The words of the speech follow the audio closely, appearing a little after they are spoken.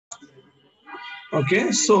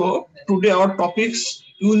Okay, so today our topics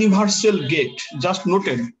universal gate, just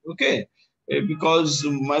noted. Okay, because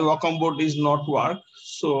my Wacom board is not work,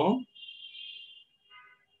 so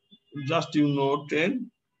just you noted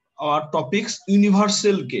our topics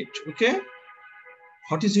universal gate. Okay,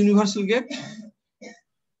 what is universal gate?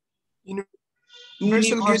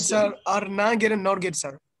 Universal gates are NAND gate and NOR gate,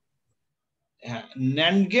 sir.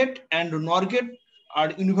 NAND gate and NOR gate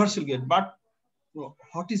are universal gate, but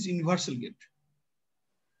what is universal gate?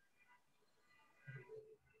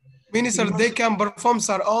 Meaning, sir, they can perform,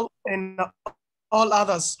 sir, all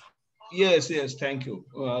others. Yes, yes, thank you.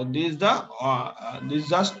 This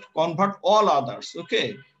just convert all others.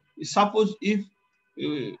 Okay. Suppose if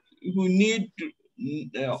we need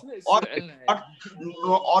OR gate, but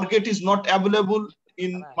OR gate is not available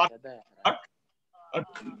in market.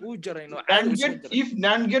 NAND gate, if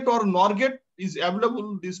NAND gate or NOR gate is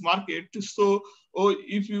available in this market, so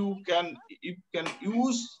if you can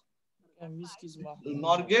use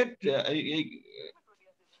NOR gate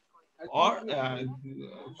or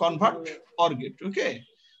convert OR gate. Okay,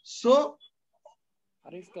 so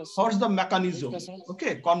what's the mechanism?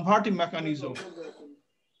 Okay, converting mechanism.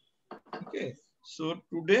 Okay, so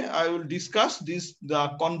today I will discuss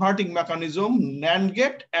the converting mechanism NAND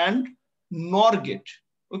gate and NOR gate.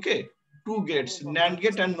 Okay, two gates, NAND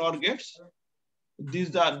gate and NOR gates. This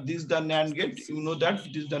is the NAND gate. You know that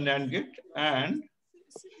it is the NAND gate, and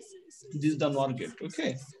this is the NOR gate.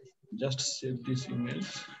 Okay, just save this image.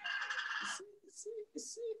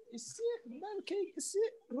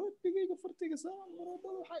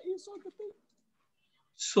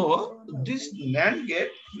 So this NAND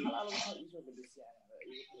gate,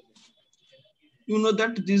 you know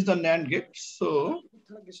that this is the NAND gate. So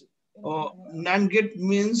NAND gate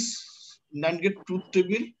means NAND gate truth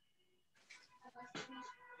table.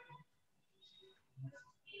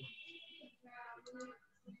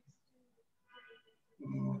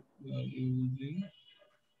 We are using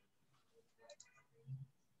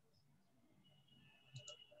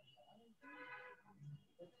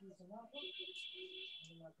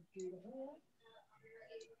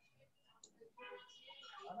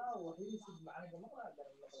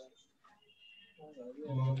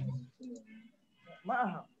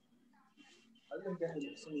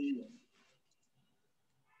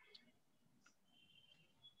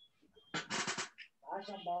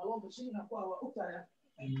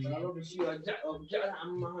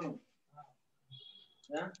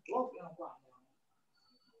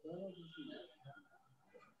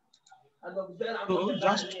so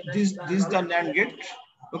just this is the NAND gate.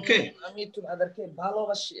 Okay.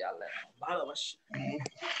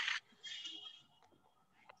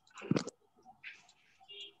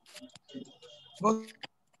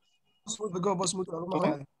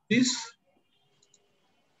 This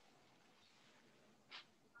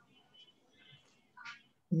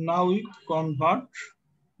now we convert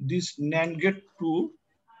this NAND gate to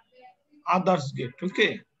others gate.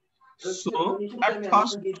 Okay, so at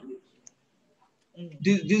first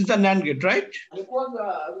this is the NAND gate, right?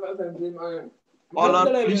 All are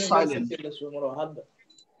please silent.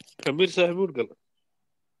 Kabir sahib would go.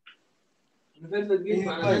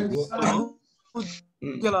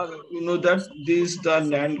 You know that this is the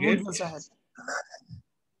NAND gate.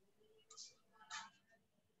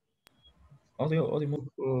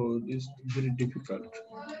 Oh, this is very difficult.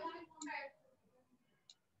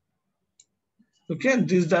 Okay,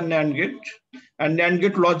 this is the NAND gate, and NAND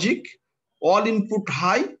gate logic, all input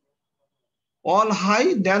high, all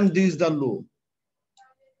high, then this is the low.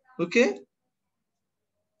 Okay.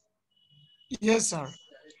 Yes, sir.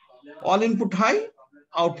 All input high,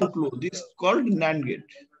 output low. This is called NAND gate.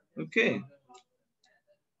 Okay.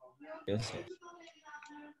 Yes, sir.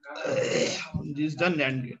 This is the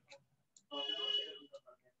NAND gate.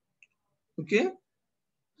 Okay.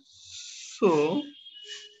 So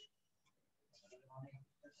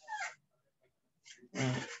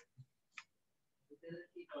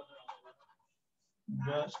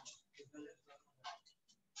just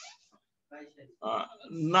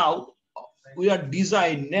now we are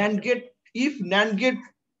design NAND gate. If NAND gate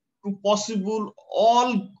to possible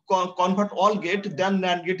all convert all gate, then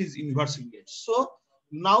NAND gate is universal gate. So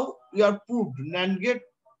now we are proved NAND gate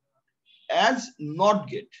as NOT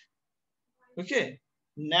gate. Okay,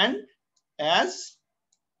 NAND as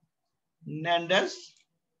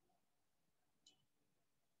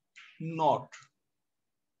NOT.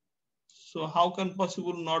 So how can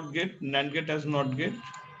possible NOT gate, NAND gate as NOT gate?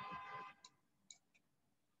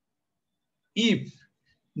 If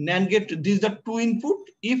NAND gate, this is the two input.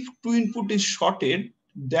 If two input is shorted,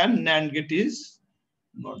 then NAND gate is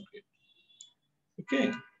NOT gate.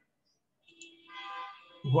 Okay.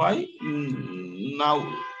 Why?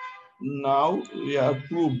 Now we have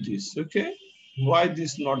proved this. Okay. Why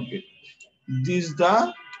this not get? This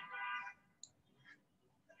the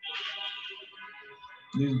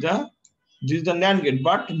NAND gate,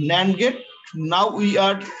 but NAND gate, now we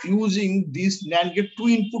are using this NAND gate, two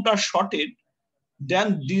input are shorted,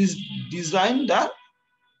 then this design the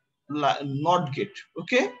NOT gate.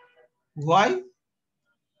 Okay. Why?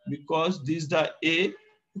 Because this is the A.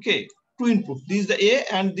 Okay, two input. This is the A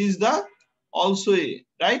and this is the also A,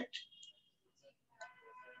 right?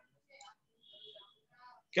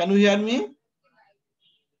 Can you hear me?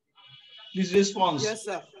 Please response. Yes,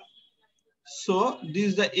 sir. So this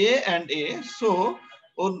is the A and A. So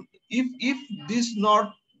if this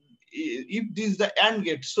not, if this is the AND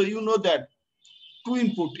gate, so you know that two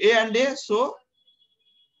input A and A. So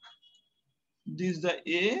this is the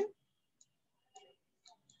A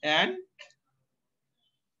and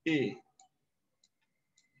A.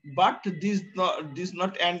 But this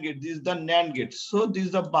not AND gate, this is the NAND gate. So this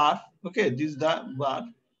is the bar. Okay, this is the bar.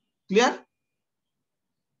 Clear?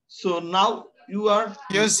 So now you are,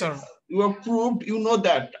 Yes, sir. you have proved, you know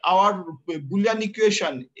that our Boolean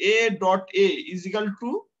equation A dot A is equal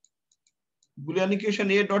to, Boolean equation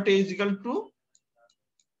A dot A is equal to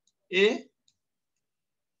A.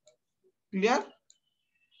 Clear?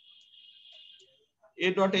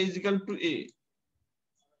 A dot A is equal to A.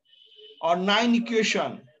 Or 9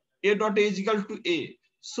 equation A dot A is equal to A.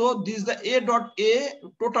 So this is the A dot A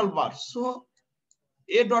total bar. So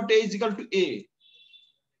A dot A is equal to A.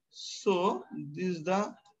 So this is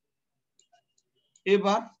the A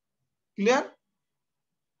bar. Clear?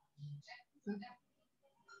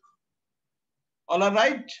 All are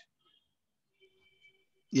right?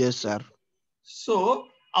 Yes, sir. So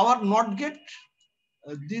our NOT gate,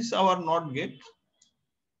 this our NOT gate.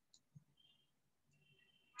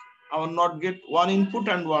 Our NOT gate, one input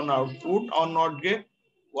and one output. Our NOT gate,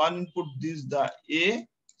 one input, this is the A.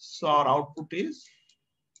 So our output is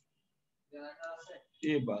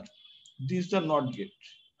A bar. This is the NOT gate.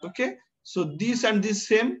 Okay. So this and this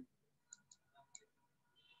same.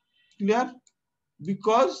 Clear?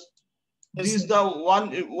 Because Yes, this is sir. the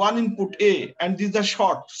one input A and this is the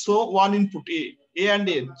short. So one input A and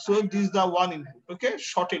A. So this is the one input. Okay,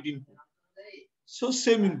 shorted input. So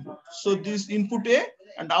same input. So this input A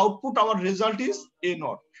and output, our result is A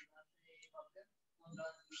naught.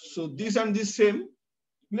 So this and this same.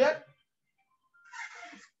 Clear?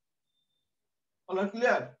 All are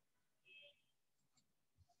clear?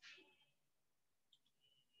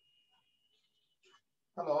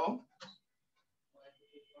 Hello?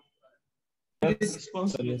 Yes,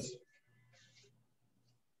 Response, sir, yes. please.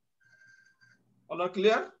 All are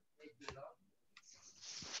clear?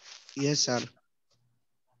 Yes, sir.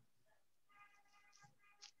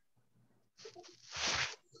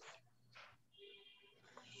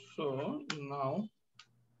 So now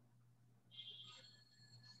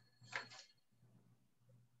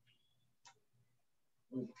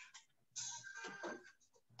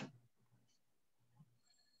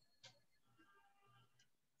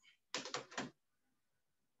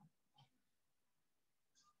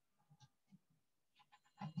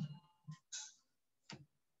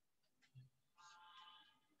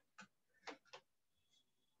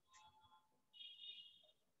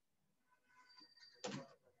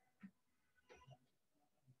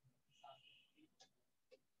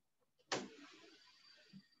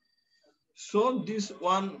this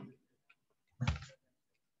one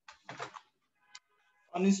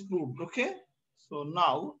is proved. Okay. So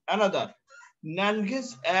now another NAND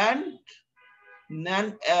gate and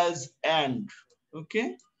NAND as AND.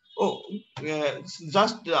 Okay. Oh,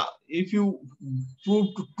 just if you prove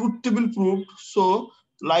truth table proved, so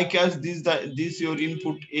like as this your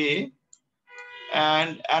input A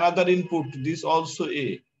and another input this also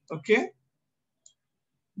A. Okay.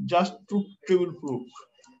 Just truth table proved.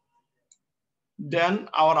 Then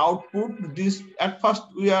our output, this at first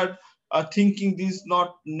we are thinking this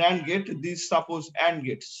not NAND gate, this suppose AND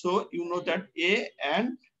gate. So you know that A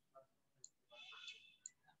and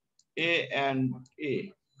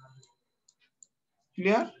A.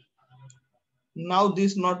 Clear? Now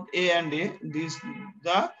this not A and A, this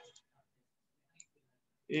the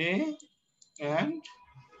A and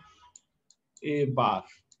A bar.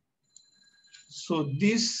 So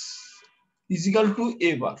this is equal to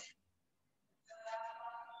A bar.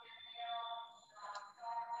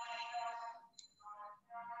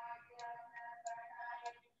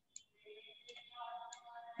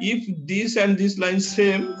 If this and this line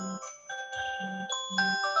same,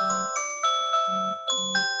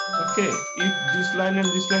 okay, if this line and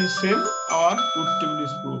this line same, our truth table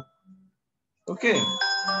is proved. Okay.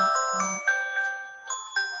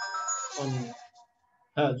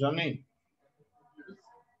 হ্যাঁ জানি।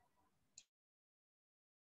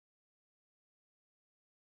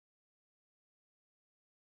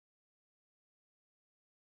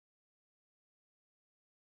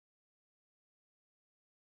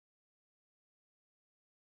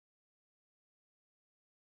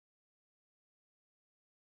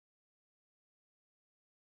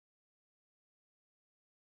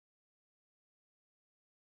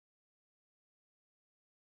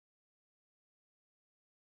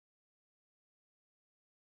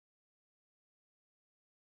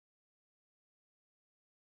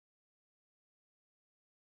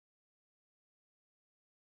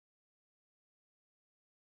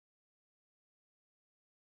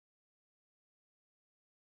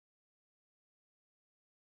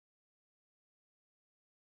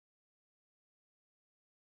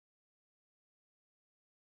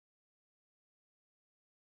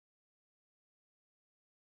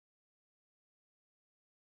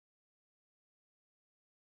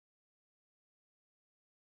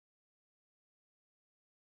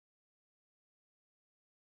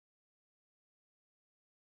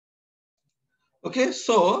 Okay,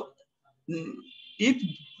 so if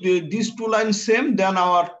these two lines same, then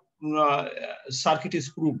our circuit is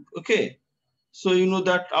proved. Okay, so you know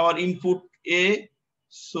that our input A,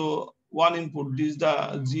 so one input, this is the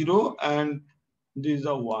 0 and this is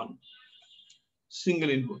the 1, single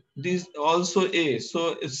input. This also A, so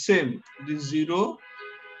it's same, this 0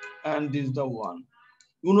 and this is the 1.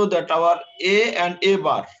 You know that our A and A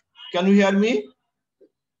bar. Can you hear me?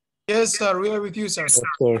 Yes, sir. We are with you, sir.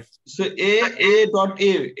 So A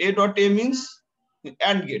dot A means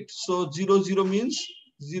AND gate. So 0, 0 means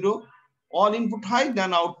 0. All input high,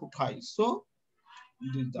 then output high. So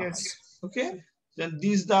this is the Yes. high. Okay. Then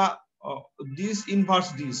this the this inverse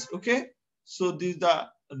this. Okay. So this is the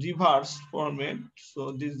reverse format. So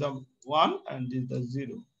this is the 1 and this is the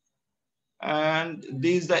 0. And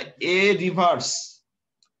this is the A reverse.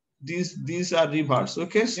 These are reverse.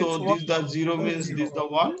 Okay, so Yes, this the 0 means zero. this the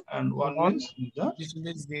 1 and 1 means the This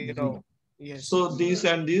is 0. 0. Yes. So this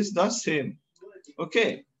and this the same. Okay,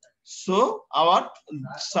 so our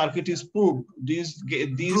circuit is proved. This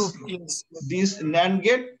Yes. this NAND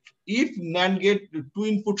gate, if NAND gate two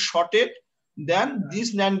input shorted, then this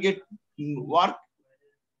NAND gate work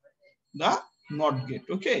the NOT gate.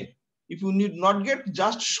 Okay, if you need NOT gate,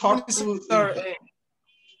 just short to Sir,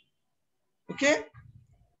 okay,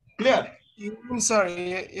 clear? you mean, sir,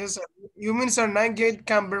 yes, sir. You mean, sir, NAND gate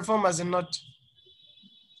can perform as a NOT?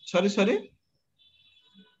 Sorry.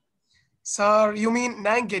 Sir, you mean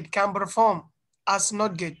NAND gate can perform as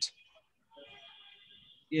NOT gate?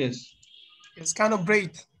 Yes. It's kind of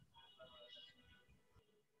break.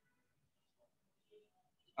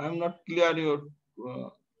 I'm not clear your.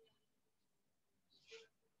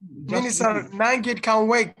 Meaning, sir, NAND gate can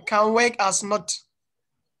work as NOT.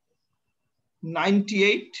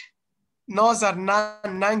 98. No, sir,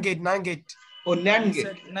 NAND gate. Oh, NAND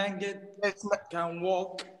gate. NAND gate can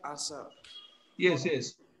work as a. Yes.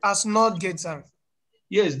 As NOT gate, sir.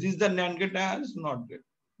 Yes, this is the NAND gate as NOT gate.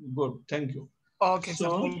 Good, thank you. Okay,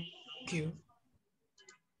 so, sir, thank you.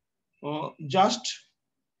 Just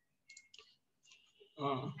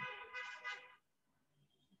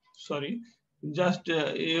sorry, just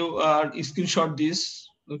you screenshot this.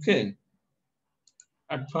 Okay.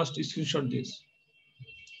 At first, screenshot this.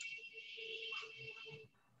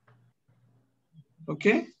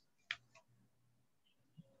 Okay.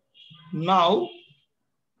 Now,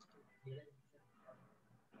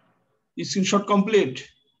 screenshot complete.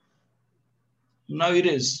 Now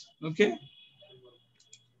erase. Okay.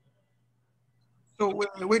 So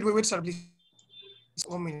wait, sir, please.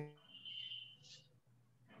 1 minute.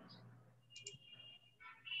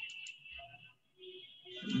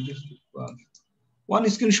 One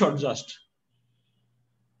screenshot just.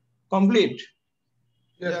 Complete.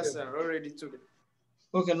 Yes, sir, already took it.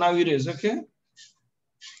 Okay, now erase. Okay.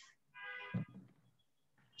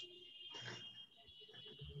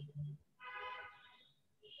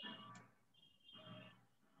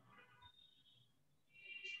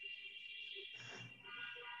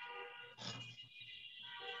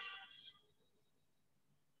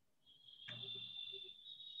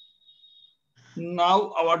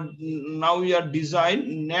 Now we are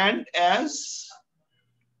design NAND as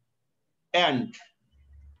AND.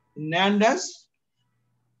 NAND as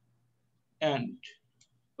AND.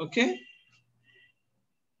 Okay.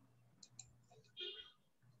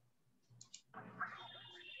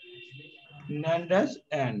 NAND as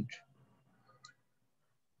AND.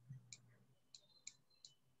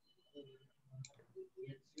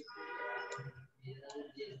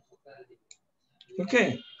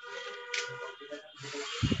 Okay.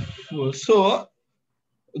 So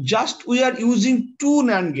just we are using two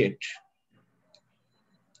NAND gate.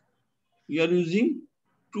 We are using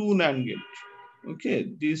two NAND gate.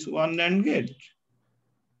 Okay, this one NAND gate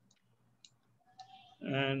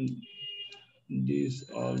and this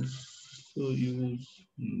also use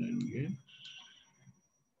NAND gate.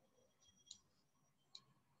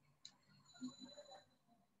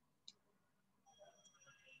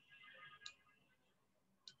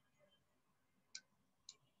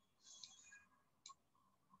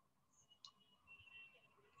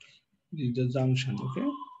 This is the junction. Okay.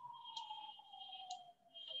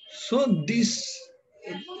 So this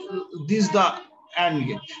is the AND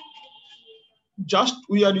gate. Just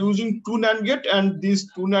we are using two NAND gate and this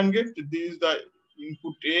two NAND gate. This is the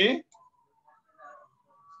input A.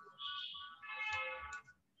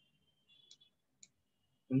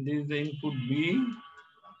 And this is the input B.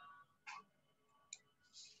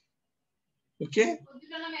 Okay.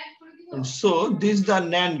 And so this is the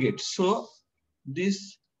NAND gate. So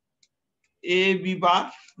this A B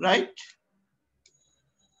bar, right?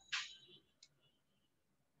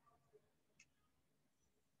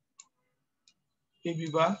 A B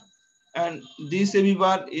bar. And this A B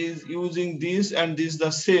bar is using this and this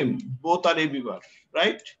the same. Both are A B bar,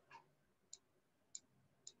 right?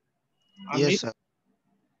 Yes, sir.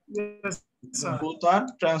 Yes, sir. Both are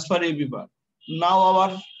transfer A B bar. Now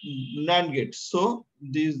our NAND gate. So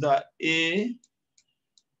this is the A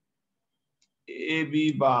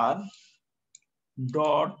B bar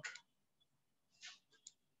dot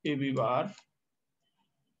A B bar.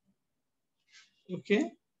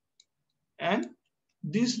 Okay. And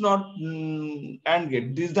this not AND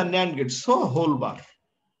gate. This is the NAND gate. So whole bar.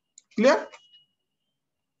 Clear?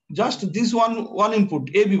 Just this one input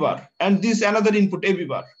A B bar and this another input A B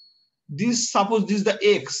bar. This suppose this is the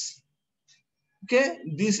X. Okay,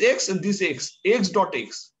 this X and this X dot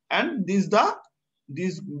X, and this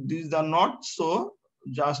the not. So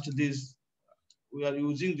just this we are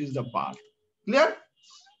using this the bar. Clear?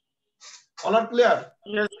 All are clear?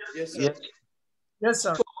 Yes, Yes, sir. Yes. yes,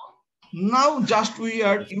 sir. So now just we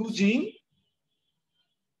are using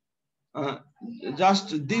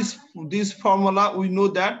just this formula. We know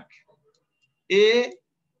that A,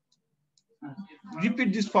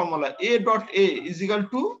 repeat this formula, A dot A is equal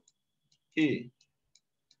to A.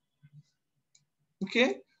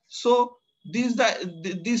 Okay, so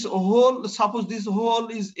this whole, suppose this whole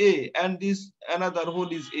is A and this another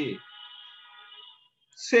whole is A.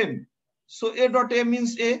 Same. So A dot A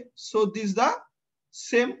means A. So this is the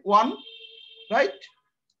same one, right?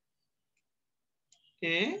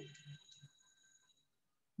 A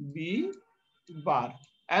B bar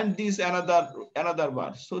and this another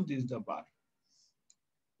bar. So this is the bar.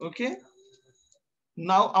 Okay.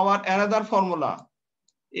 Now our another formula,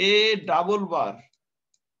 A double bar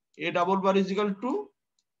is equal to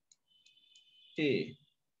A.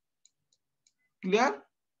 Clear?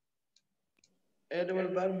 A double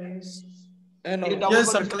bar means no. A double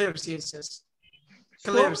Yes, bar sir. is- Clear. Yes, yes.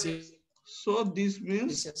 Clear. So, Yes, so this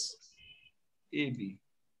means yes. AB.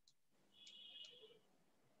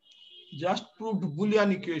 Just proved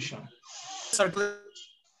Boolean equation. Sir, clear.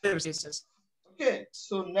 Yes, yes. Okay,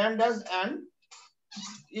 so NAND does and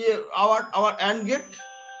our AND gate.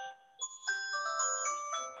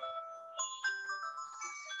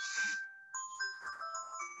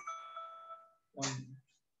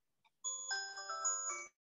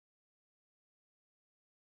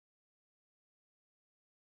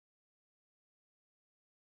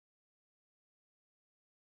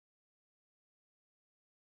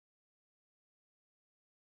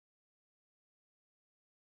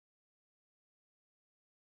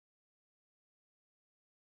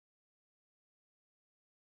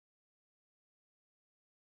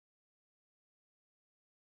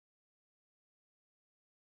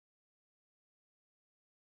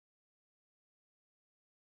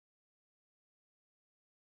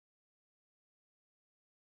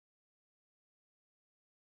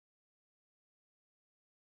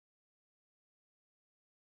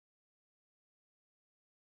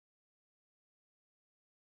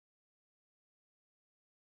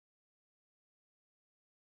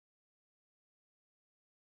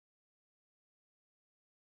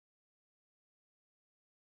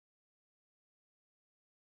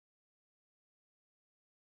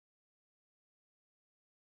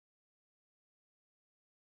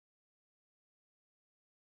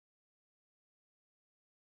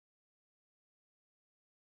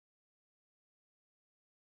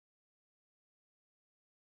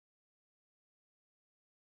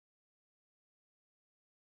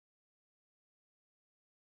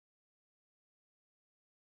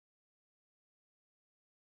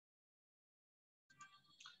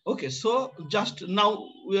 Okay, so just now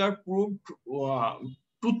we are proved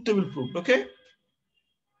truth table proved. Okay,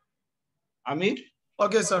 Amir.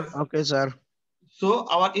 Okay, sir. Okay, sir. So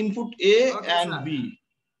our input A and B.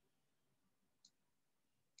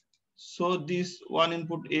 So this one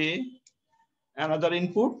input A, another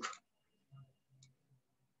input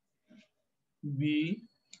B,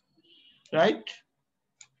 right?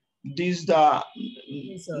 This the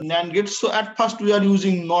Yes, sir. NAND gate. So at first we are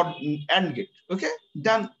using not AND gate. Okay,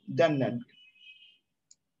 then NAND gate.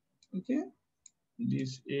 Okay,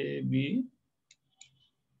 this A B,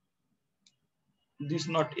 this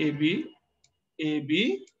not A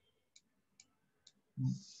B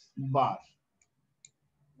bar.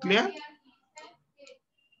 Clear?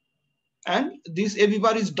 And this AB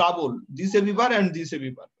bar is double. This AB bar and this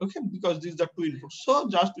AB bar. Okay, because these are two inputs. So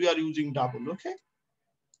just we are using double. Okay.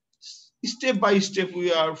 Step by step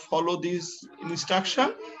we are follow this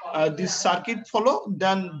instruction. This circuit follow.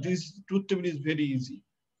 Then this truth table is very easy.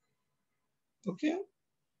 Okay.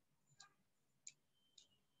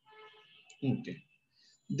 Okay.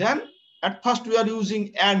 Then at first we are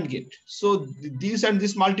using AND gate. So this and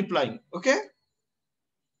this multiplying. Okay.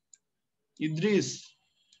 Idris.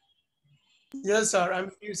 Yes, sir. I'm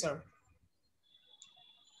with you, sir.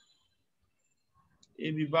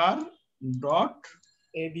 AB bar dot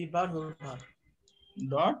AB bar whole bar.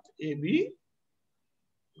 dot AB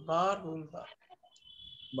Bar whole bar.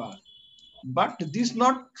 bar. But this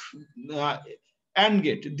not AND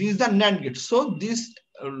gate. This is the NAND gate. So this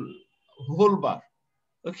whole bar.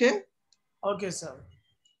 Okay. Okay, sir.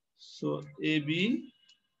 So AB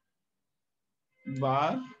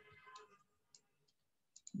bar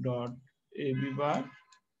dot AB bar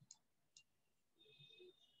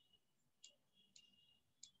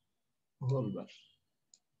whole bar.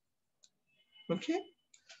 Okay.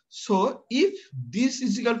 So if this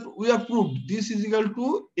is equal to, we have proved this is equal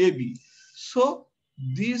to AB. So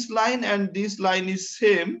this line and this line is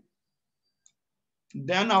same.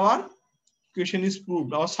 Then our question is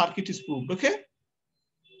proved. Our circuit is proved. Okay.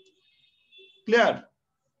 Clear?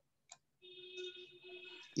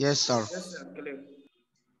 Yes, sir. Yes, sir. Clear.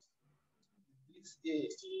 This A,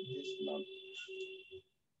 this not,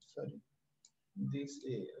 sorry, this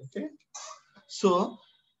A. Okay. So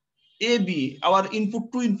AB, our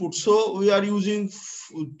input, two input. So we are using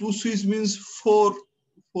two switch means four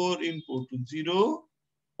input, 0,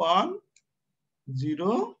 1,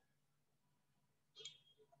 0,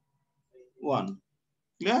 1.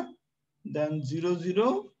 Clear? Then 0,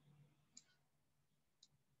 0,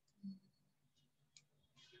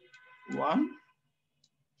 1,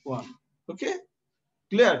 1. Okay?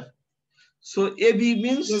 Clear? So AB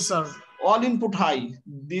means Yes, sir. all input high.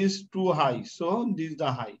 These two high. So this is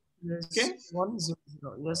the high. Yes. Okay? 1 0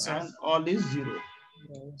 0. Yes, sir. And all is 0.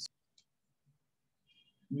 Yes.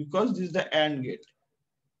 Because this is the AND gate.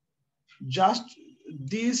 Just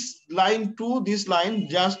this line to this line,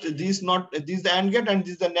 just this not this is the AND gate and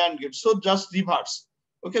this is the NAND gate. So just reverse.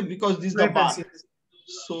 Okay, because this is the bar. Yes.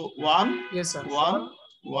 So 1, Yes, sir. 1,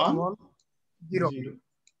 1, 1 0. 0.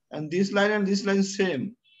 And this line and this line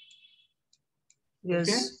same. Yes.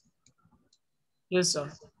 Okay. Yes,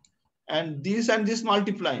 sir. And this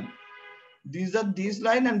multiplying. These are this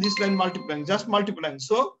line and this line multiplying, just multiplying.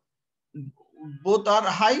 So both are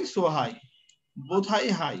high, so high. Both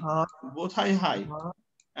high, both high,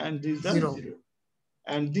 and this is the 0.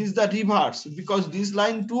 And this is the reverse because this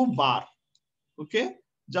line to bar. Okay,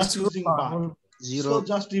 just using bar. 0. So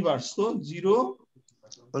just reverse. So 0.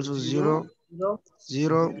 Also 0,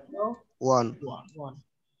 0, 1. 1.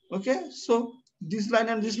 Okay, so this line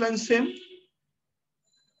and this line same.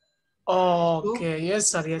 Okay, so, yes,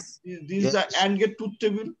 sir. Yes. This is the AND gate truth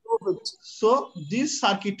table. So this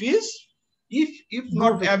circuit is, if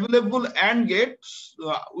not available AND gate,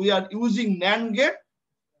 we are using NAND gate,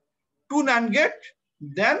 two NAND gate,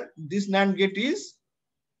 then this NAND gate is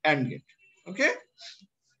AND gate. Okay?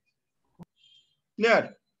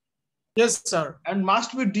 Clear? Yes, sir. And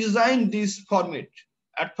must be designed this format.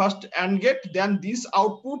 At first AND gate, then this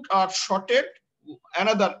output are shorted,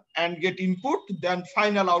 another AND gate input, then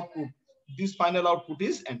final output. This final output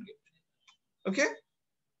is AND gate. Okay?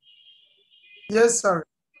 Yes, sir.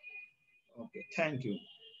 Okay, thank you.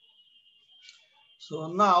 So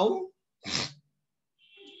now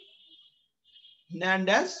NAND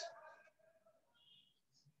as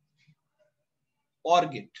OR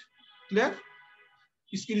gate. Clear?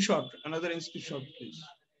 Screenshot, another screenshot, please.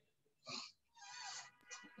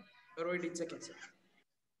 Already checked, sir.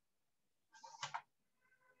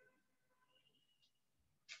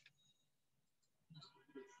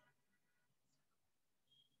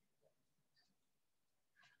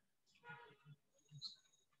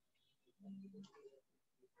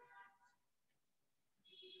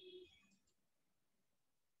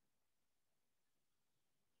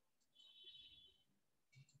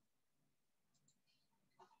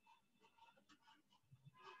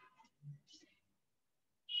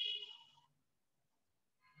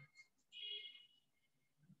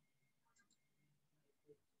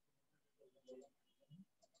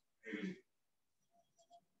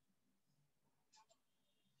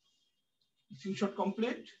 Screenshot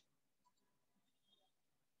complete.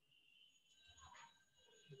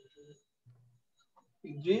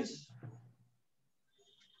 This.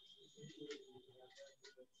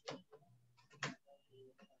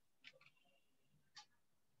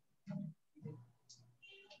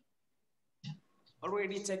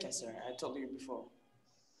 Already taken, sir. I told you before.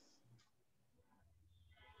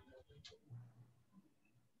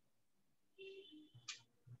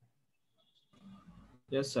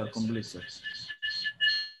 Yes, sir. Complete, sir.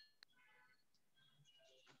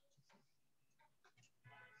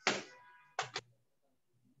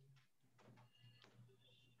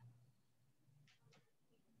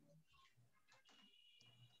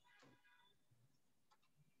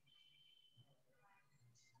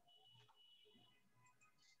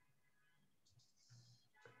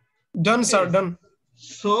 Done, sir. Done.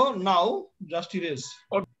 So now just erase.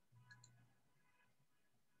 Okay.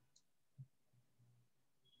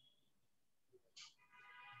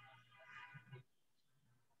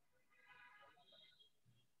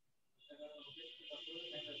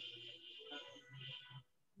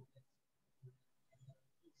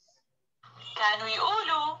 كانوا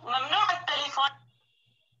يقولوا ممنوع التليفون.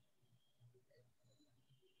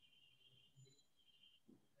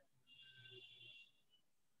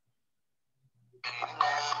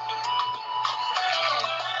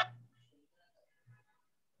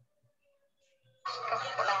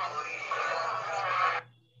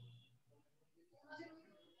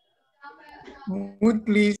 Would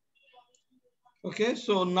please. Okay,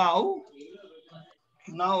 so now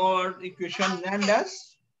our equation named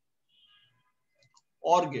as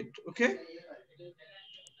OR gate. Okay.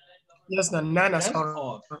 Yes, the nanas As or.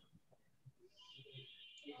 OR.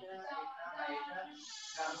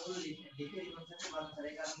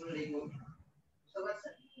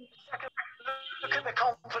 Look at the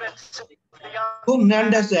confidence of the young So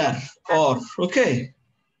named as OR. Okay.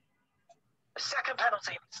 second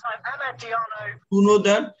penalty. It's like Ahmed Diallo. You know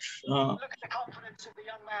that Look at the confidence of the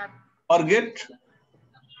young man. OR gate.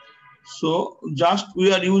 So just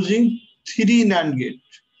we are using 3 NAND gate.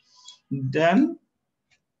 Then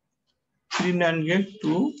 3 NAND gate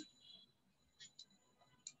to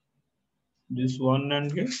this one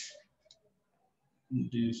NAND gate,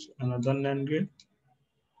 this another NAND gate.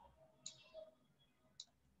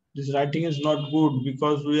 This writing is not good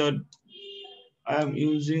because I am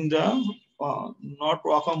using the not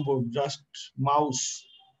Wacom board, just mouse.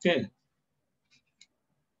 Okay.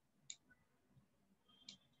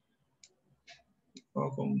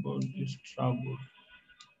 Wacom board is trouble.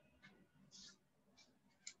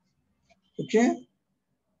 Okay.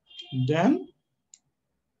 Then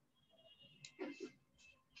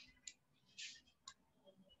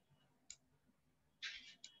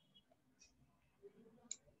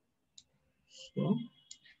so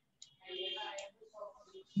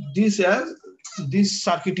this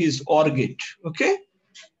circuit is OR gate. Okay.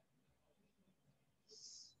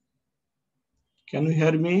 Can you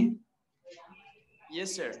hear me?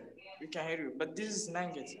 Yes, sir. We can hear you. But this is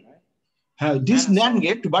NAND gate, right? This NAND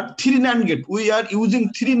gate, but 3 NAND gate. We are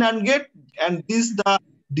using 3 NAND gate, and this the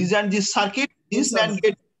design this circuit. This Yes, NAND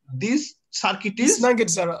gate. This circuit it's is. not good,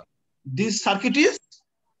 sir. This circuit is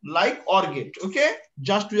like OR gate. Okay.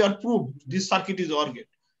 Just we are proved this circuit is OR gate.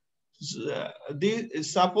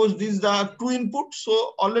 Suppose this is the 2 input.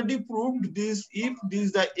 So already proved this. If this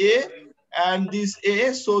is the A and this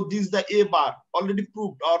A, so this is the A bar. Already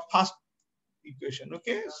proved our first equation.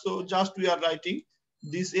 Okay. So just we are writing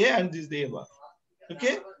this A and this A bar.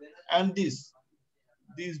 Okay. And this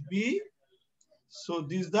B. So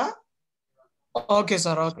this is the. Okay,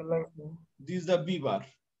 sir. Okay. This is the B bar.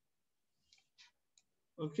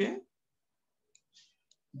 Okay.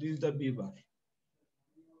 This is the B bar.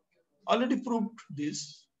 Already proved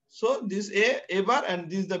this. So this A bar and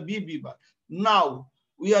this is the B bar. Now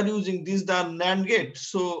we are using this the NAND gate.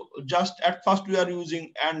 So just at first we are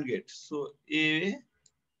using AND gate. So A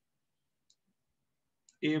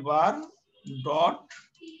bar dot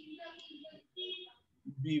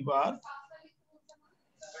B bar,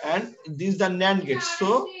 and this is the NAND gate.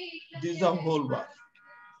 So this is the whole bar.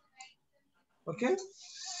 Okay.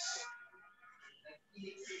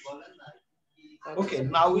 Okay.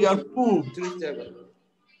 Now we are proved.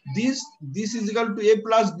 This is equal to A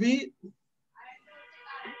plus B.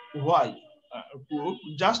 Why?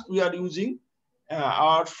 Just we are using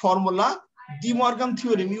our formula, De Morgan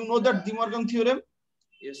theorem. You know that De Morgan theorem?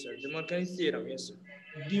 Yes, sir. De Morgan theorem. Yes, sir.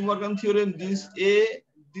 De Morgan theorem. These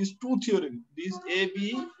two theorem. This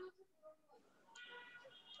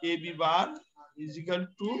AB bar is equal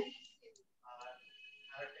to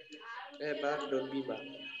A bar dot B bar.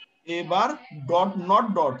 A bar dot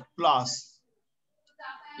not dot plus.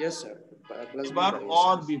 Yes, sir. Plus A bar B bar. Yes,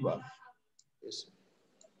 or sir. B bar. Yes, sir.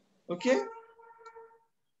 Okay.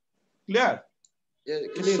 Clear? Yeah,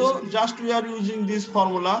 clear, So sir. just we are using this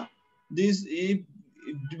formula. This if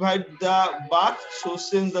divide the bar, so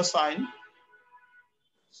change the sign.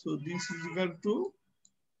 So this is equal to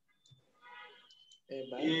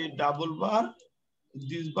A double bar,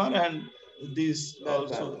 this bar, and this That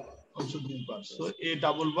also bar. this bar. So A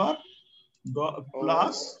double bar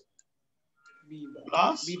plus B bar.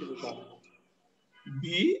 plus B double bar.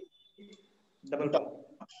 B Double bar.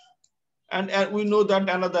 and we know that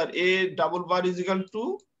another A double bar is equal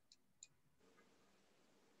to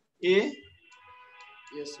A.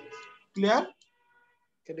 Yes, sir. Clear?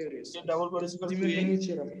 Clear, yes, sir. A double bar is equal De to Morgan A.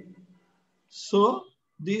 theorem. So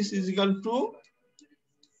this is equal to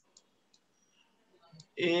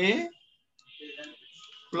A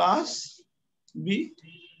plus B.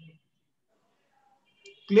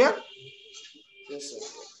 Clear? Yes, sir.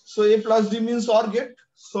 So A plus B means OR gate.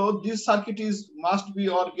 So this circuit must be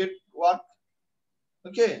OR gate work.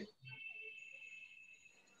 Okay.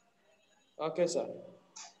 Okay, sir.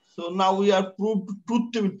 So now we are proved,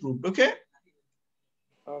 truth table proved. Okay.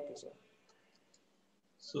 Okay, sir.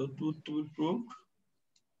 So truth table proved.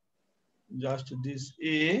 Just this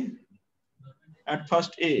A at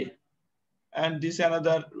first A and this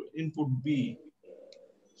another input B.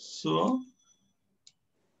 So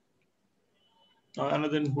now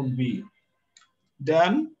another input B.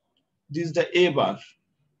 Then this is the A bar.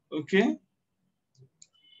 Okay.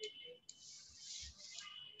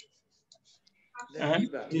 And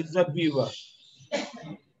this is the B bar.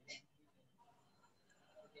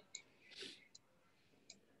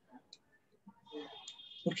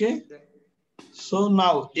 Okay. So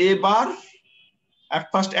now A bar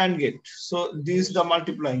at first AND gate. So this is the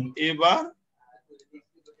multiplying A bar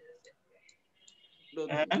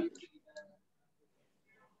and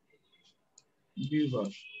B bar.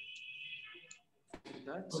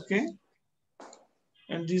 Okay.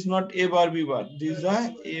 And this is not A bar, B bar. This is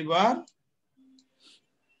A bar.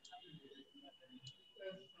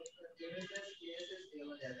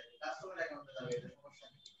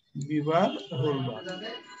 B bar, whole bar.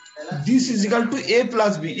 This is equal to A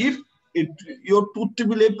plus B. If your truth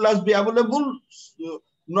table A plus B available,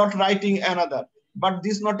 not writing another, but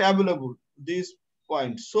this not available, this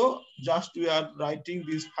point. So just we are writing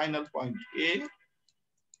this final point, A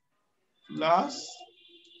plus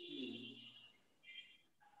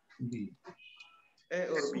B. A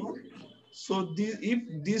or B. So if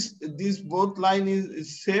this both line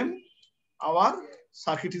is same, our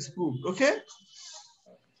circuit is proved. Okay.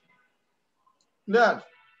 Clear?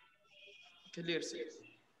 Clear, sir.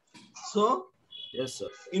 So Yes, sir.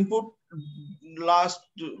 input last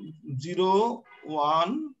 0,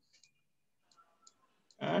 1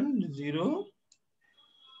 and 0,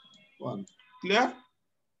 1. Clear?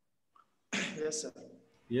 Yes, sir.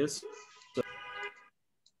 Yes, sir.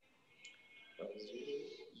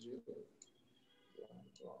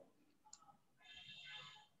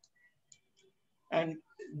 And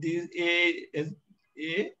this A is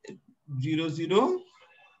A 0, 0,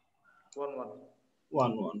 1, 1.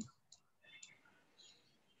 1, 1.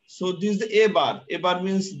 So this is the A bar. A bar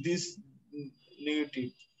means this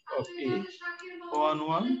negative of A. 1,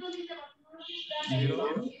 1,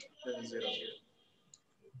 0. Then 0.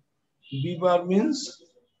 B bar means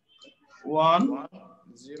 1, 1,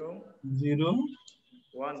 0, 0,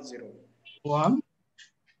 1, 0. 1,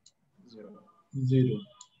 0. 0.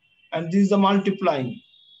 And this is the multiplying.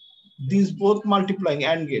 These both multiplying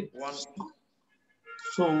AND gate. 1.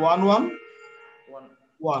 So 1, 1, 1.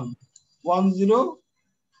 1. 1, 0,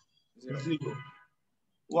 0. 0.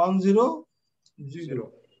 1, 0, 0.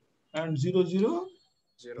 0. And 0, 0,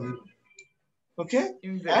 0. okay.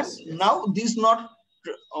 Inverse, And yes. now this not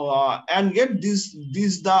AND gate, this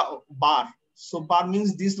the bar. So bar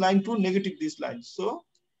means this line to negative this line. So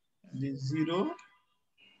this 0,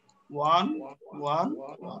 1, 1,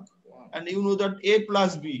 1. And you know that A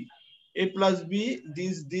plus B. A plus B,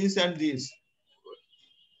 this and this.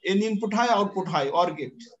 Any input high, output high, OR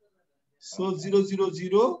gate. So 0, 0,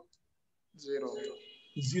 0, 0.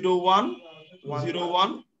 0, 1, 0,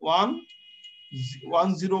 1, 1,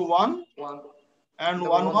 1, 0, 1, 1. and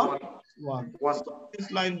 1 1 1. So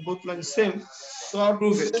this line, both lines same. So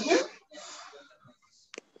Prove it.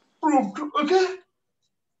 Proved. Okay.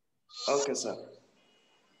 Okay, sir.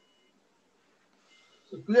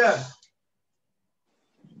 So clear.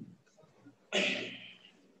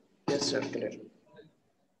 Yes, sir. Clear.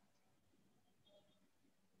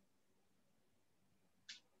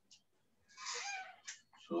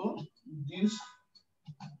 So this.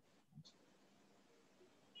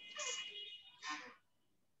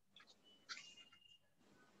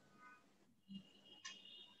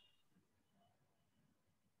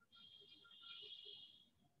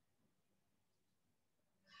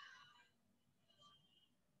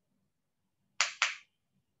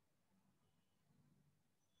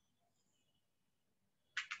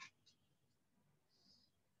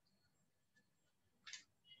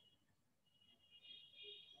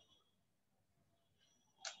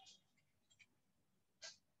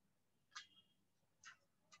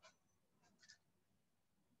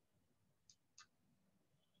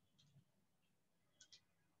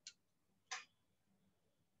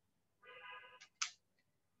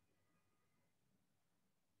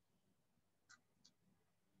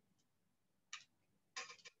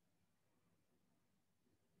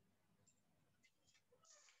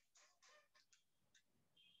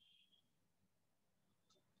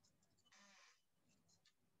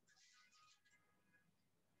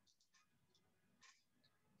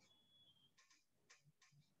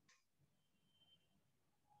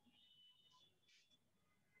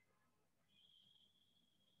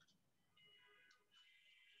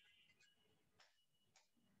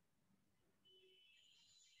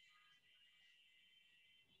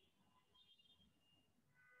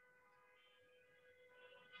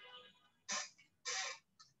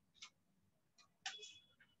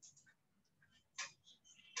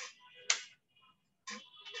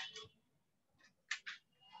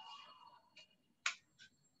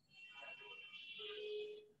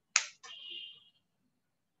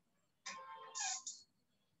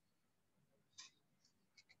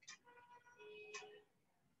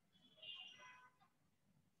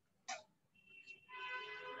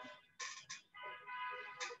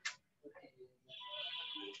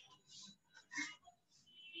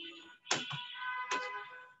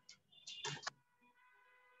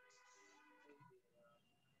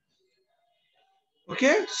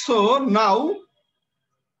 Okay, so now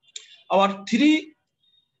our three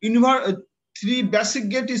basic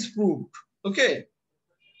gate is proved. Okay,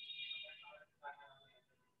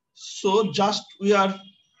 so just we are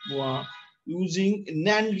using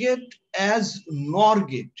NAND gate as NOR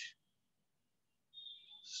gate.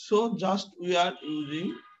 So just we are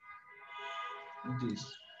using this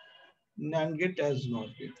NAND gate as NOR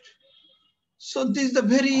gate. So this is the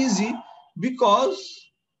very easy, because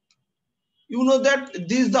you know that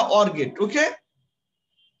this is the OR gate. Okay,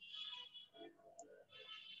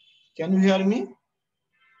 can you hear me?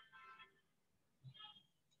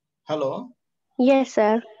 Hello. Yes,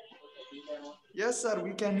 sir. Yes, sir.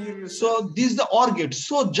 We can hear you. Sir. So this is the OR gate.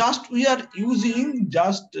 So just we are using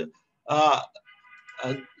just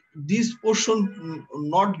this portion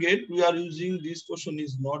NOT gate. We are using this portion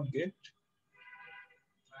is NOT gate.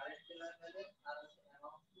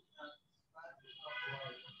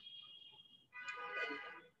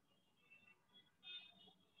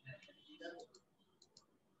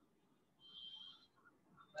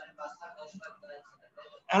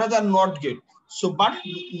 Another NOT gate. So, but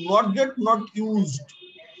NOT gate not used.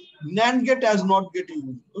 NAND gate as NOT gate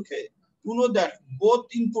used. Okay, you know that both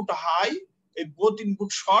input high, both input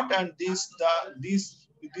short, and this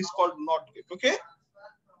called NOT gate. Okay,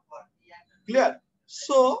 clear.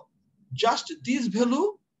 So just this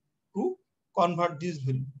value to convert this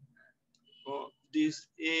value. This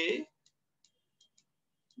A,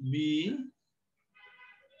 B,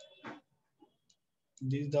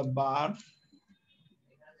 this is the bar,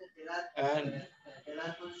 and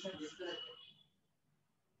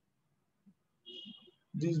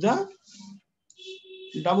this is the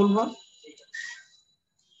double bar.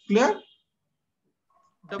 Clear?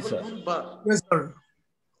 Double bar. Yes, sir.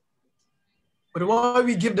 But why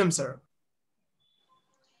we give them, sir?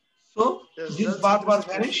 So Yes, this that's bar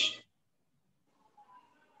interesting. vanish.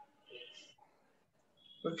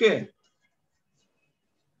 Okay.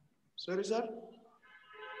 Sorry, sir.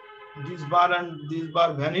 This bar and this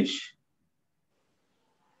bar vanish.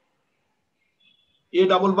 A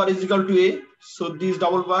double bar is equal to A. So this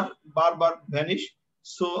double bar vanish.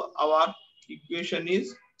 So our equation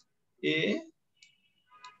is A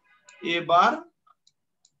bar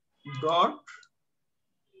dot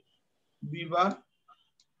B bar.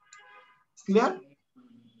 Clear?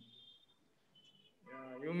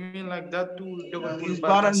 You mean like that two double This bar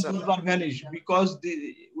bar and cancel? this bar vanish because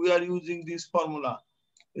we are using this formula.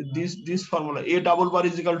 This formula a double bar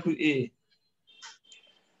is equal to a.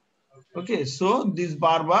 Okay, so this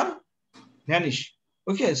bar vanish.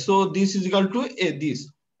 Okay, so this is equal to a this,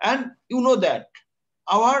 and you know that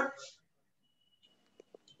our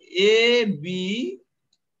a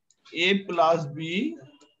plus b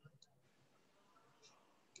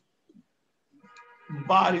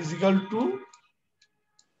bar is equal to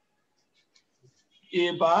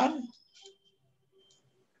a bar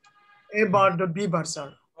A bar dot B bar,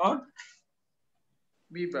 sir. dot.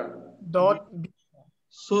 B bar. Dot B.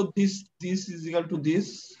 So this is equal to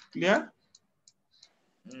this. Clear?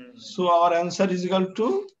 Mm. So our answer is equal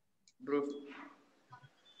to Proof.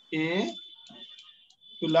 a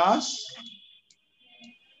plus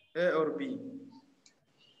A or B?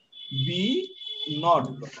 b not.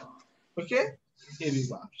 Okay, a b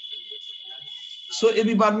bar. So a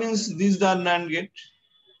b bar means this is the NAND gate,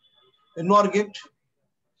 NOR gate.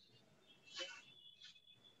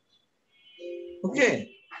 Okay.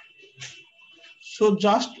 So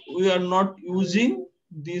just we are not using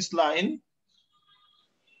this line.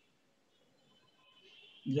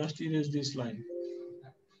 Just erase this line.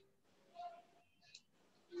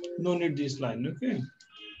 No need this line. Okay.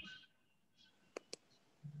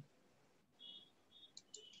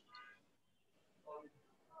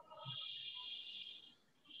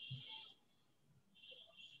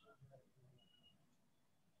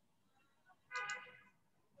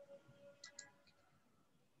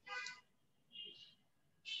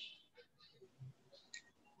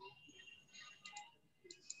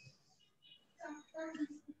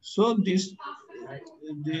 So this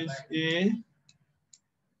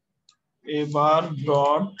a bar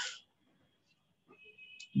dot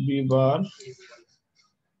b bar,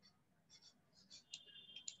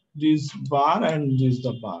 this bar and this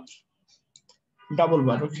the bar, double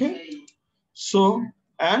bar. Okay. So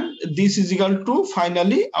and this is equal to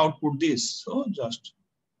finally output this. So just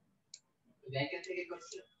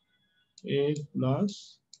a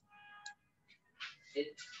plus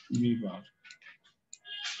b bar.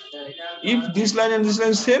 If this line and this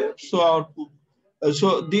line same, so output.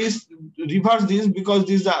 So this reverse this because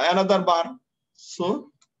this is another bar.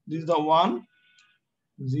 So this is the 1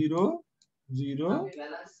 0 0 0.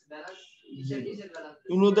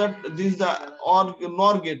 You know that this is the or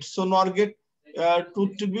NOR gate. So NOR gate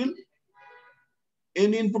truth table,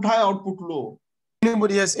 any input high, output low.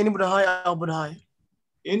 Anybody, yes, input high, output high.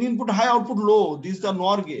 Any input high, output low. This is the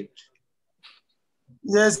NOR gate.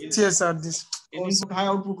 Yes, yes, sir. This. Any input high,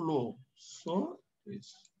 output low. So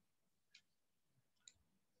this.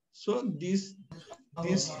 So this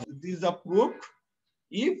is approved.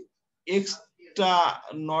 If extra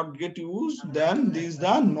NOT gate used, then this is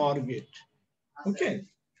the NOR gate. Okay.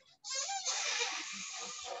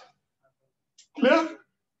 Clear?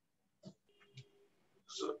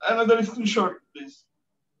 So another screenshot, please.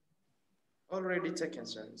 Already taken,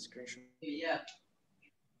 sir. Screenshot.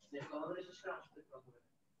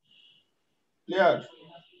 Clear?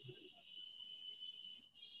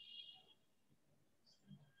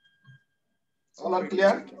 All are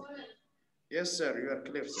clear? Taken. Yes, sir. You are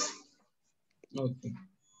clear, sir. Okay.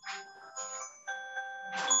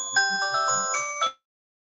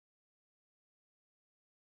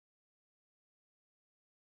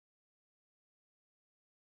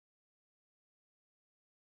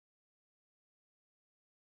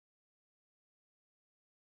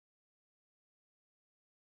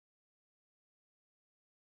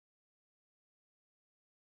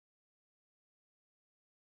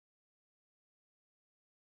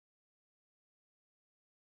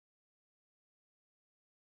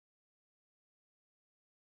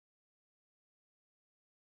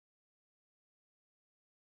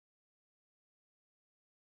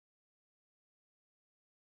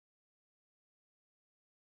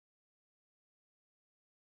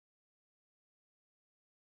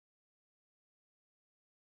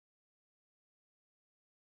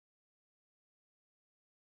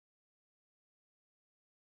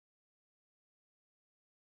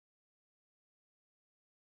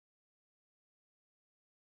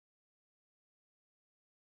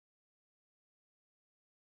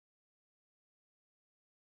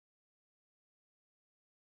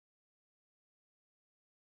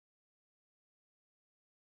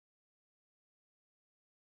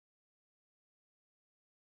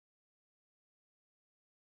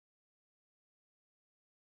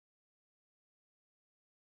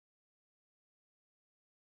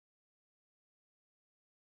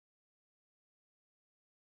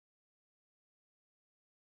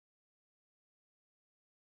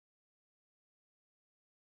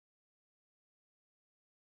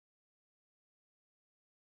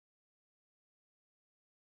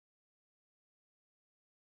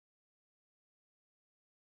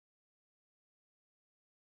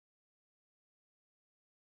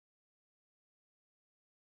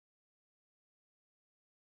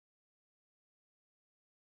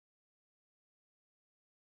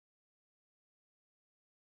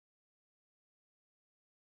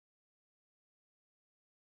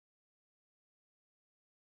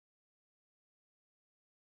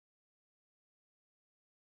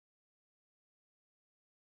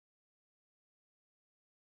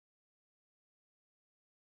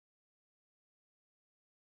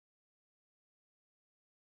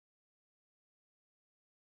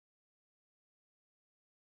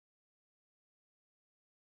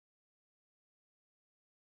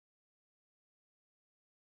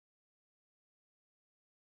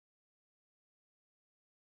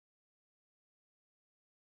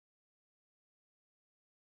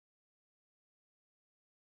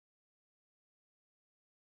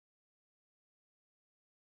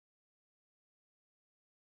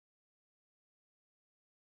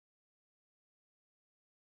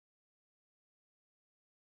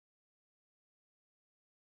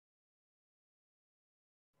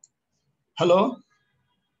 Hello.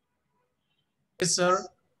 Yes, sir.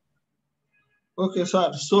 Okay,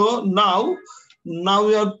 sir. So now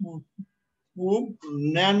we are proved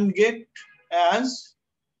NAND gate as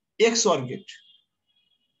XOR gate.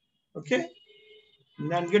 Okay,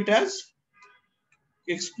 NAND gate as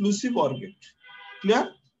exclusive OR gate. Clear?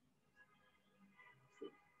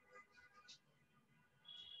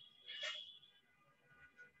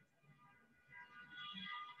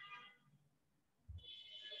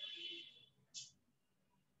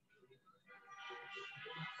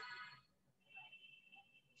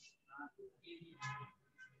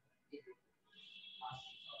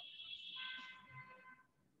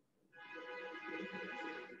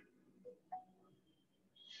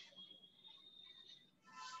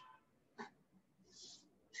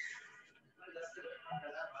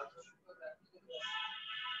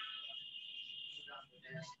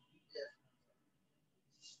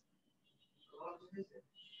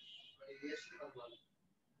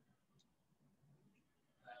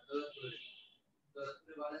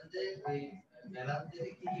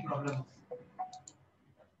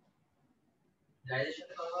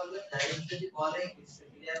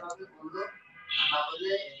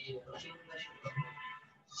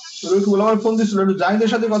 একটু বলে আমার phone দিছিল একটু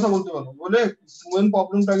জাহিদের সাথে কথা বলতে পারো বলে মেন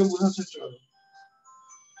প্রবলেমটাকে বোঝার চেষ্টা করো।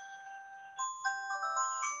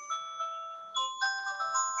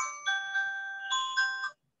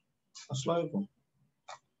 আসসালামু আলাইকুম।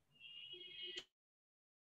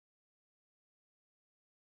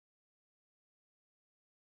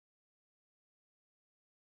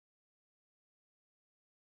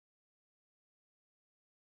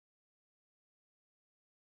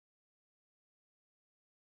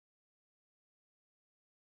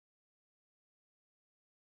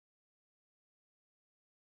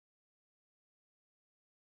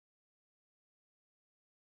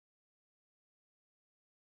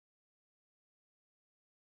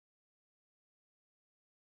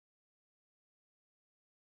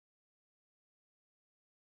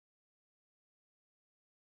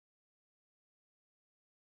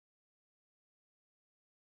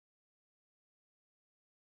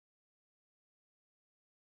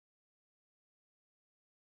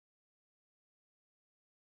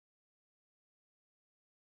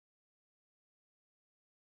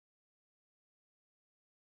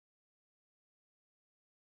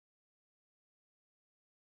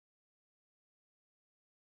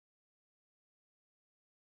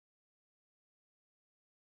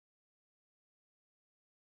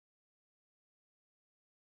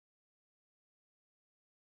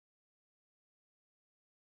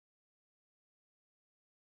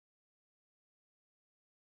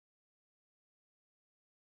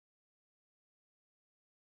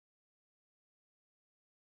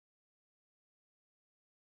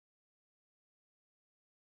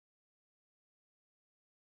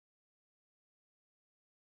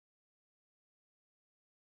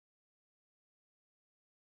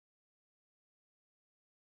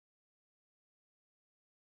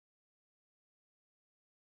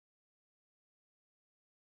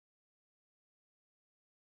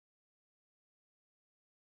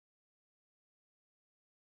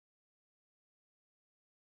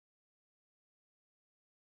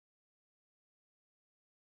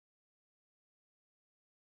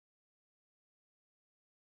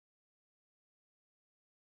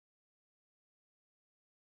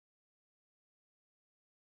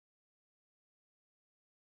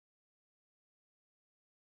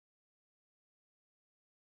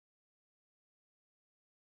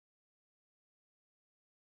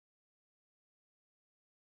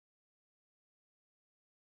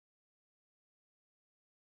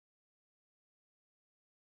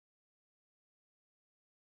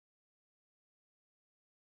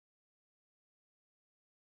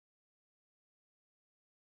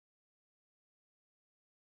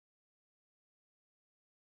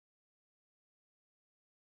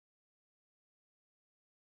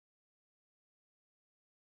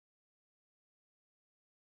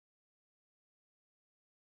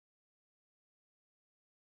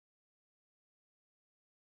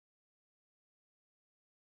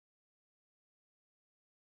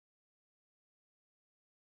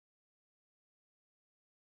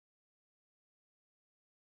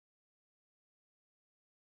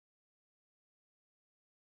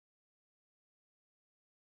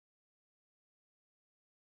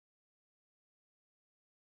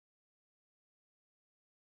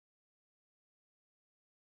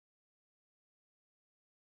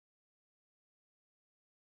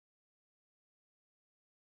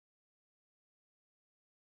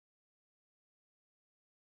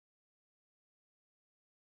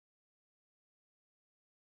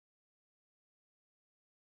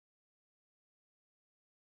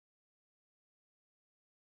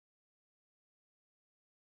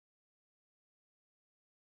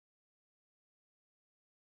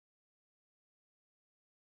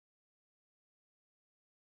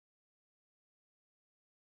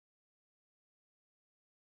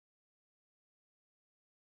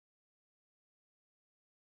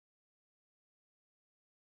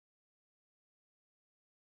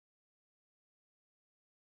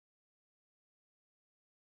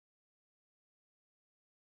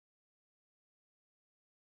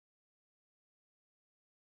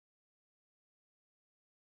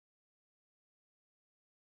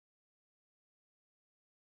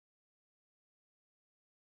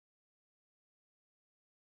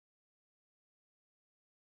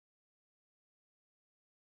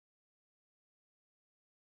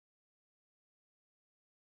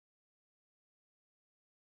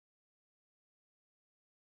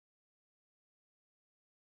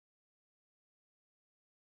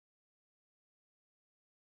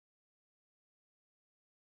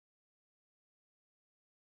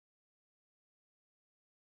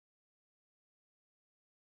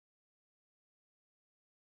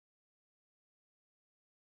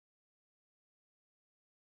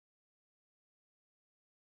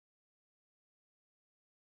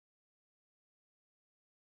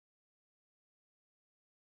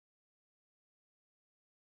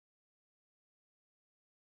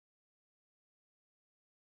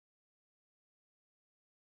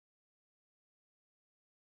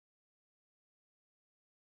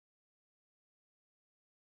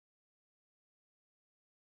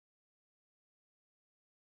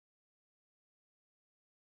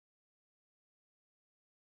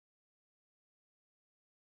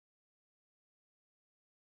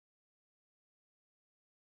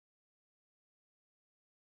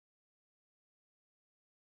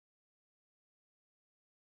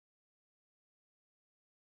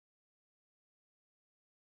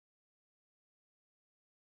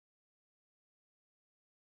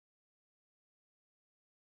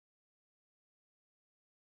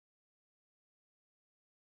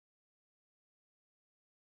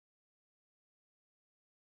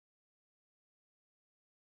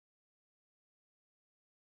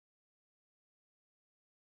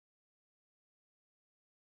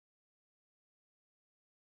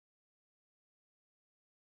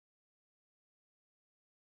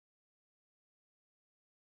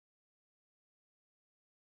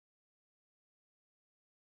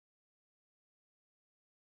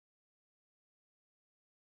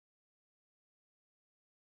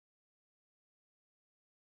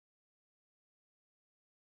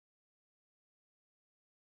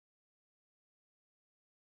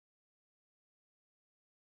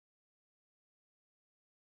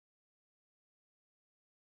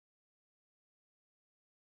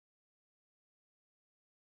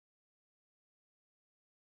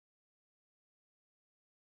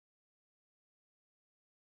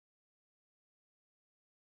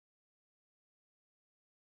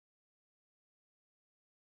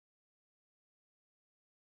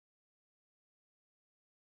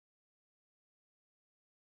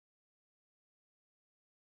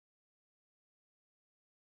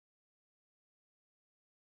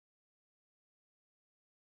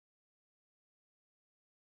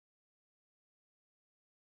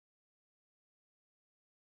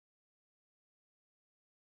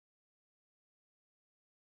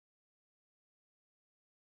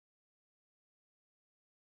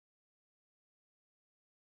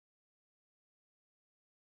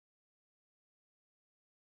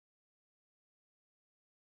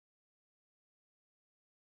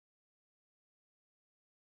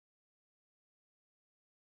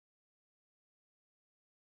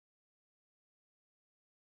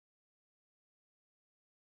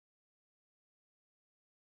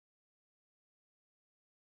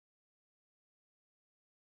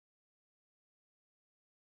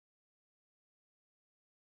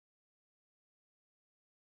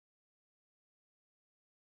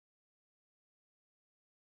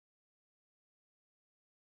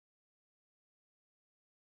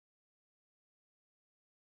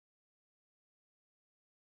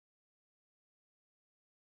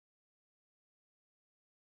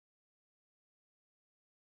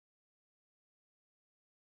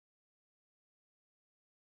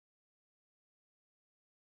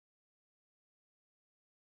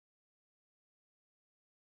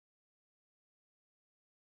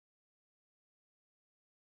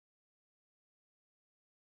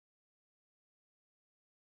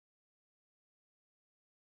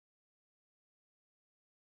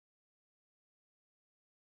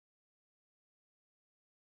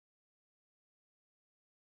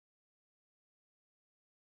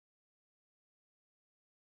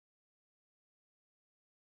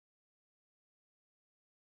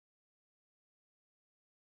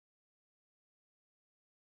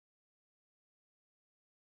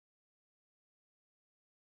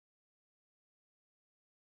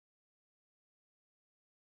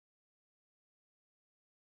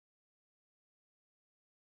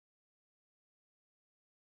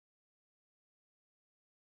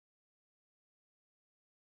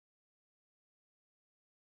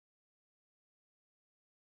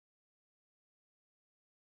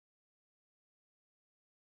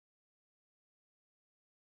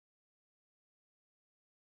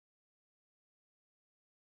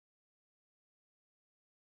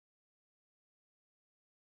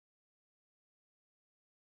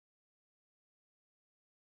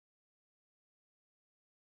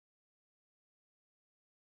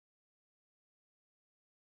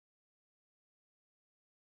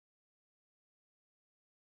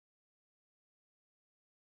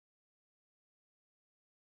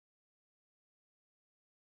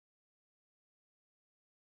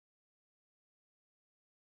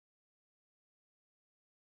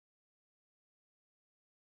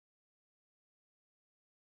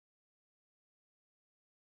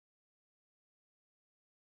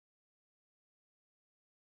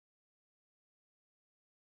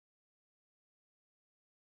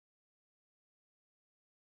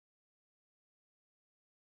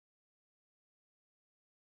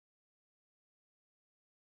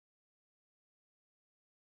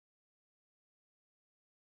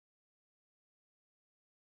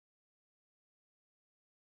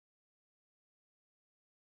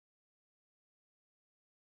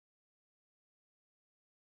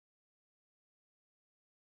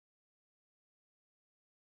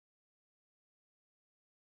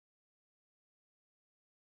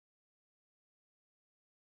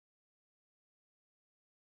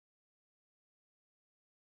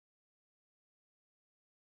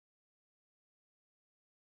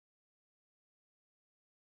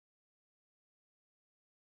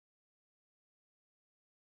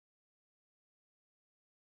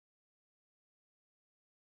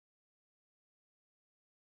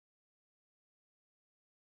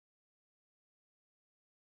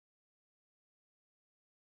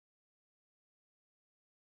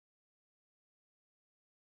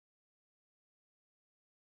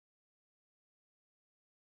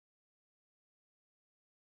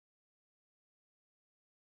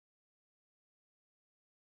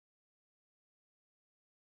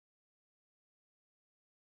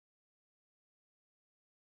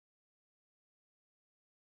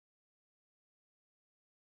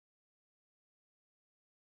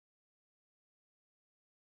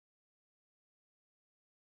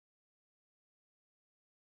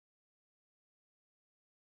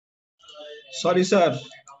 Sorry, sir.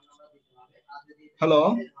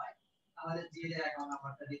 Hello.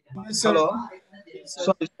 Yes, sir. Hello. Yes,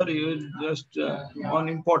 sir. Sorry. Just one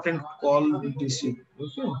important call received.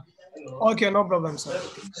 Okay. Okay, no problem, sir.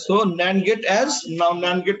 So NAND gate as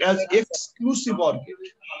exclusive OR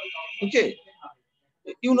gate. Okay.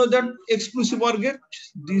 You know that exclusive OR gate.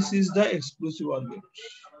 This is the exclusive OR gate.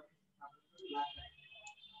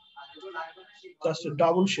 Just a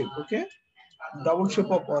double shape. Okay. Double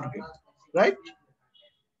shape of OR gate. Right.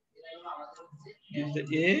 This is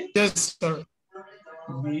the A. Yes, sir.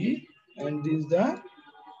 B, and this is the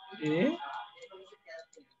A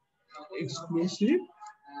exclusive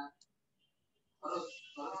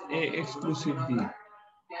B.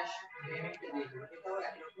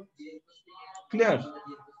 Clear?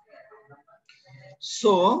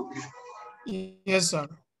 So Yes, sir.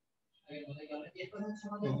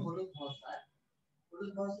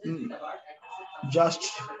 just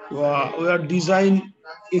we are design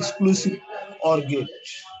exclusive OR gate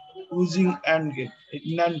using AND gate,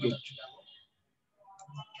 NAND gate.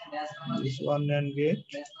 This one NAND gate.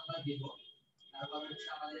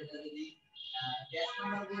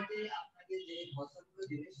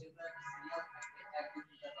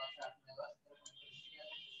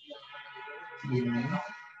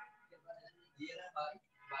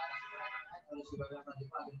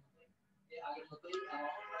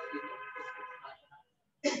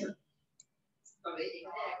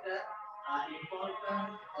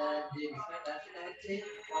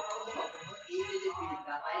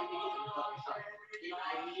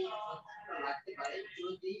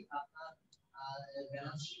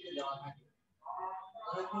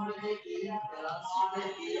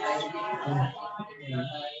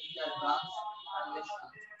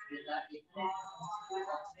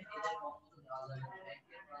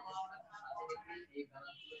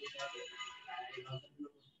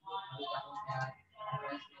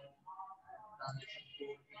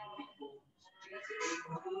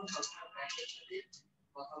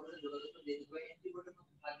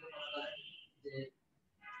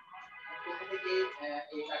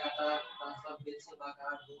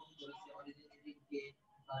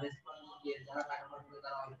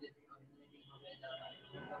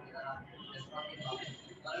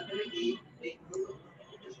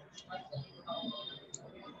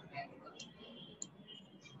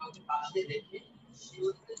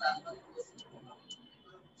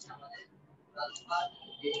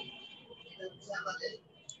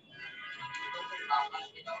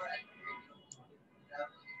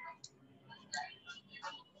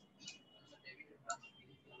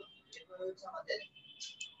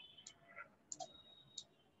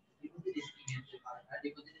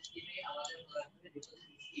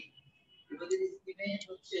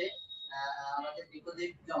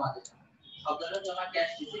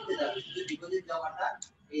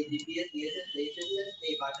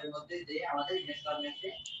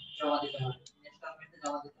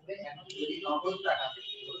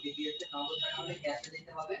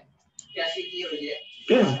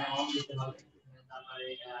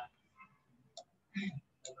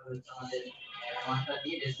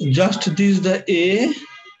 Just this is the A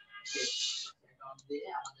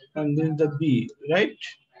and then the B, right?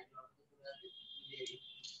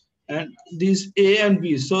 And this A and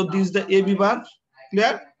B. So this is the AB bar.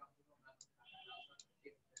 Clear?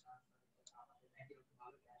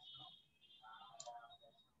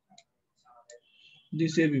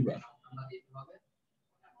 This AB bar.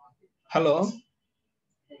 Hello?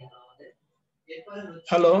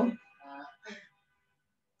 Hello?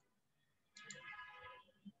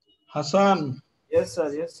 Hassan. Yes,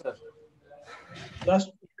 sir. Yes, sir.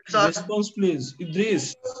 Just Sir. response, please.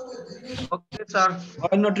 Idris. Okay, sir.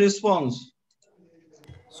 Why not response?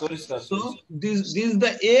 Sorry, sir. So this is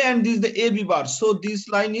the A and this is the AB bar. So this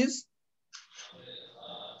line is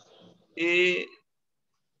A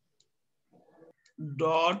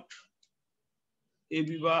dot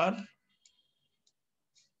AB bar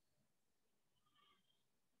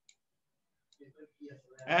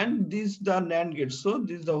and this the NAND gate. So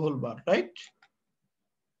this is the whole bar, right?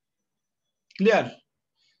 Clear?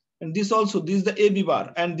 And this also, this is the AB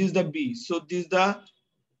bar and this is the B. So this is the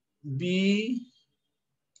B.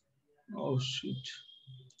 Oh shit.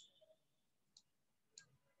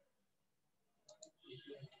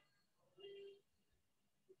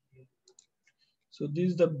 So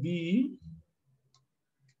this is the B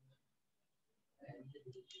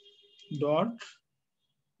dot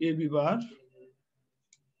AB bar.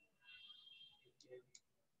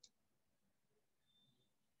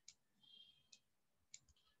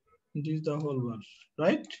 This is the whole bar,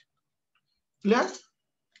 right? Clear?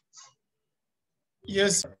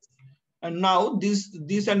 Yes, sir. And now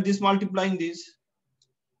this and this multiplying this.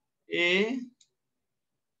 A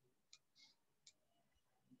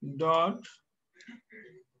dot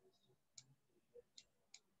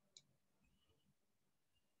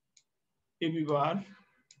AB bar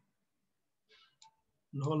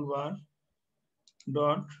whole bar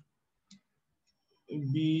dot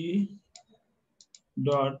B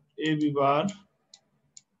dot AB bar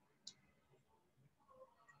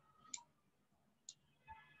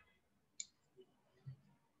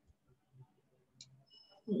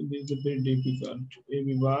this is a very difficult AB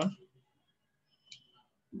bar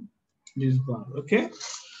this bar, okay,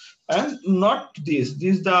 and not this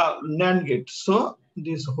is the NAND gate, so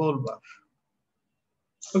this whole bar,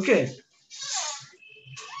 okay,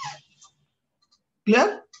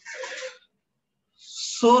 clear?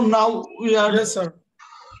 So now we are Yes, sir.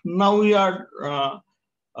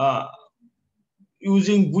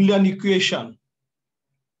 Using Boolean equation,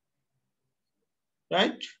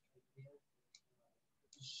 right?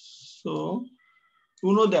 So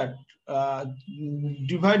you know that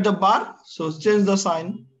divide the bar, so change the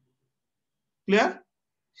sign, clear?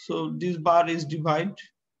 So this bar is divide.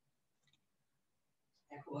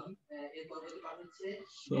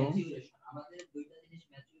 So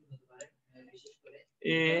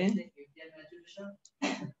A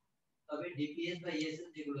তবে DPS বা ESS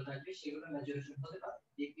যেগুলো থাকবে সেগুলো maturation হতে পারে।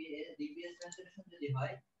 DPS maturation যদি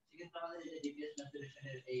হয় সেক্ষেত্রে আমাদের এই যে ডিপিএস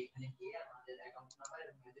ম্যাচুরেশনের এইখানে গিয়ে আমাদের অ্যাকাউন্ট নাম্বার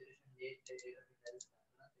এবং ম্যাচুরেশন ডেট সেগুলো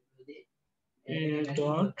দিয়ে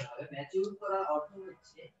ম্যাচিউর করা অর্থ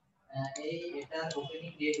হচ্ছে এটার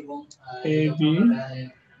ওপেনিং ডেট এবং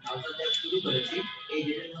ব্রাউজার শুরু করেছি এই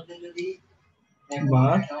ডেটের মধ্যে যদি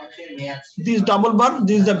bar this double bar,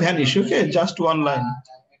 this is the vanish, okay, just one line,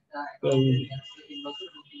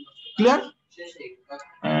 clear?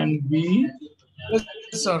 And B Yes,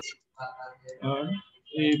 sir. and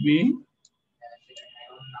AB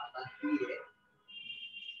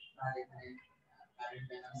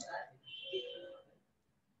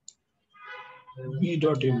B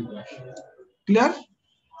dot AB bar, clear?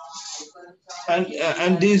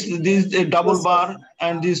 And this a double bar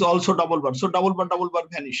and this also double bar, so double bar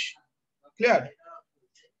vanish, clear?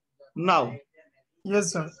 Now Yes,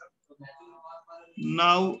 sir.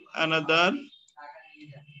 now another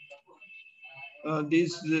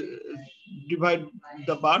this divide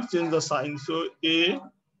the bar, change the sign, so A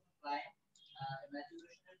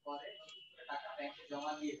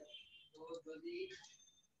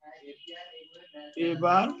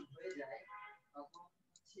bar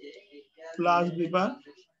plus B bar,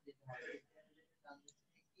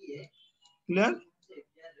 clear?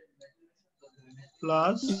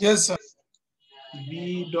 Plus Yes, sir. B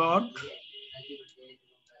dot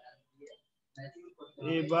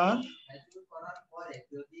A bar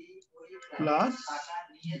plus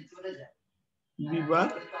B bar,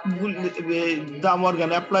 the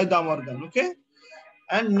Morgan, apply the Morgan, okay?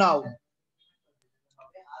 And now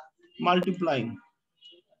multiplying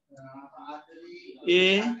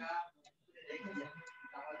A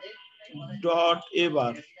dot A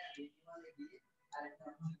bar,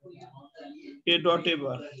 A dot A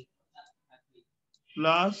bar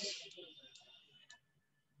plus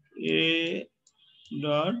A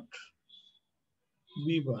dot B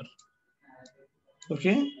bar,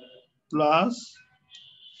 okay, plus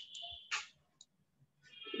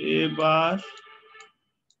A bar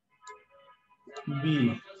B,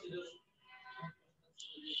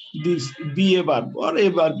 this B A bar or A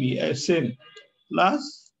bar B, same, plus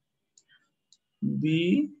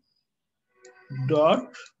B dot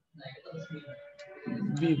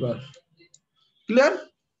B bar, clear?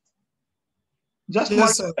 Just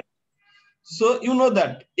Yes, sir. so you know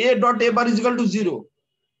that A dot A bar is equal to 0,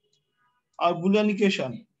 our Boolean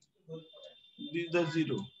equation, this is the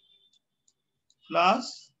 0,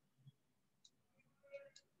 plus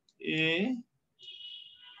A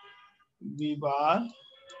B bar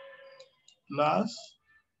plus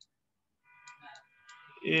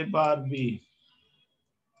A bar B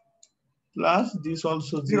plus this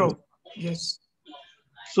also 0. Yes.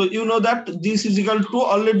 So you know that this is equal to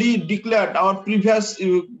already declared our previous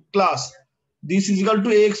class. This is equal to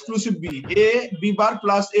A exclusive B. A B bar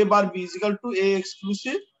plus A bar B is equal to A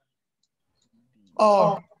exclusive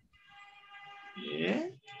Or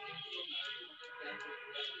A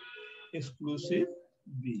exclusive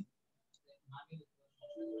B.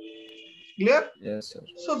 Clear? Yes, sir.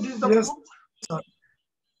 So this is the yes, proof. sir.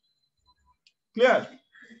 Clear?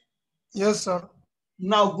 Yes, sir.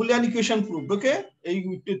 Now Boolean equation proved, okay? A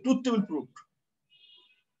truth table proved.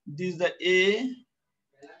 This is the A,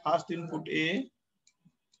 first input A,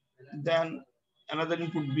 then another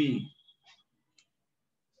input B.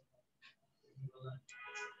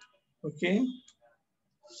 Okay.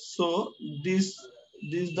 So this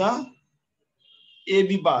is the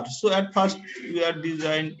AB bar. So at first we are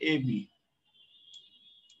design AB,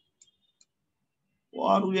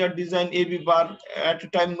 or we are design AB bar at a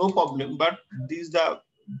time, no problem, but this is the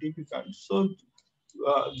difficult. So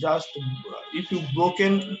just if you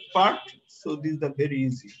broken part, so this is the very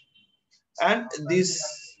easy. And this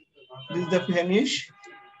is the finish.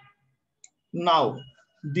 Now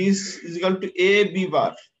this is equal to AB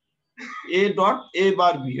bar, A dot A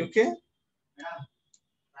bar B, okay?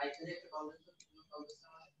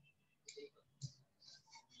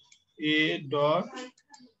 A dot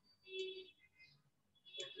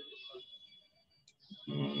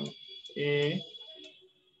A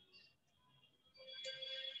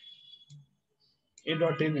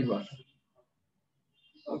dot AB bar,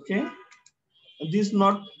 okay? This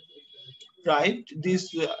not right,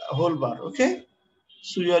 this whole bar, okay?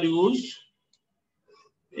 So you are use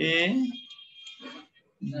A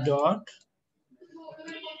dot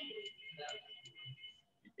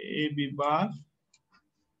AB bar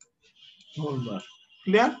whole bar.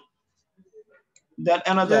 Clear? Then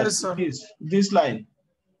another, Yes, sir. this line.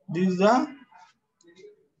 This is the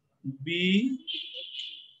B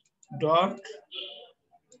dot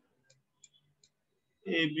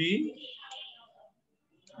AB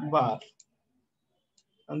bar.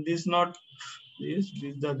 And this not this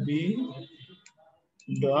is the B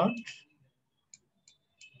dot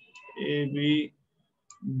AB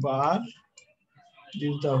bar.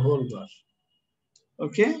 This is the whole bar.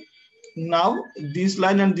 Okay. Now this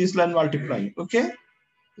line and this line multiply. Okay.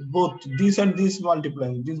 Both this and this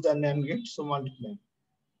multiplying. This is the NAND gate, so multiply.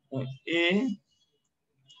 A.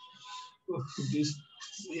 Oh, this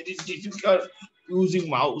very difficult using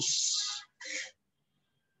mouse.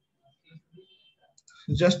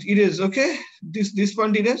 Just erase. Okay. This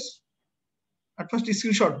point erase. At first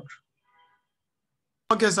screenshot.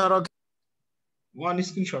 Okay, sir. Okay. One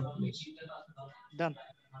screenshot, please. Done.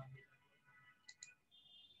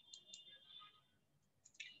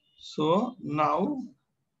 So now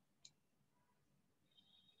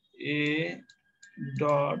A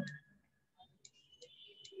dot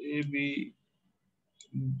AB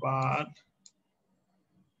bar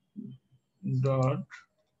dot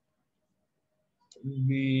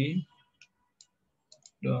B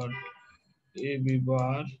dot AB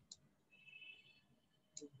bar.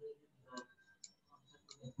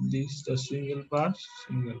 This is the single bar.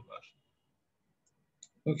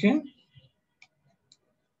 Okay.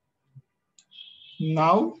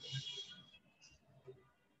 Now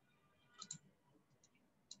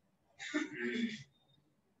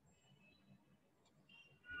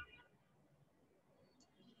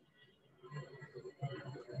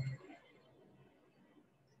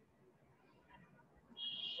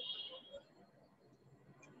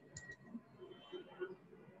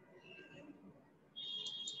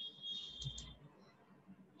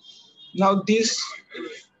this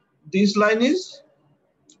line is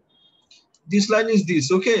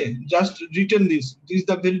this, okay? Just written this. This is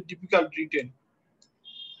the very difficult written.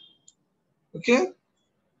 Okay?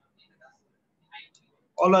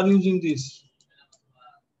 All are using this.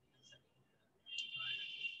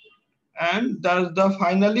 And that's the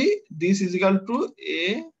finally this is equal to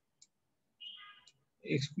A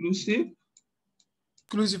exclusive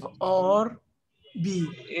or B.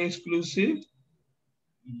 Exclusive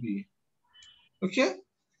B. Okay?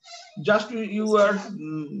 Just you are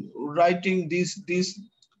writing this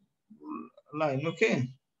line, okay?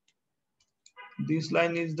 This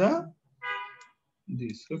line is the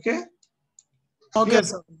this, okay? Okay, Clear?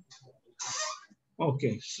 sir.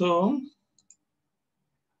 Okay, so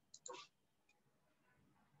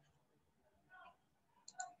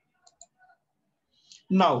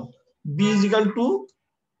now B is equal to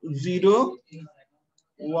 0,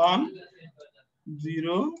 1,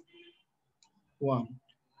 0, 1.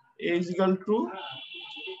 A is equal to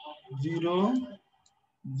 0,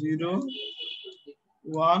 0,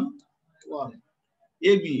 1, 1.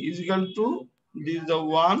 AB is equal to this is the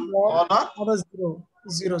 1 or 0.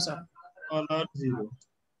 0, sir. or 0.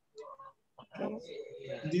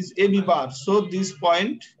 This AB bar. So this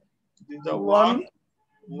point this is the 1,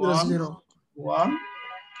 1, 0. 1,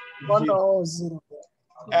 1 0. or 0.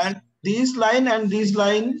 And this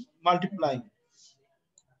line multiplying.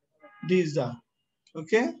 This is the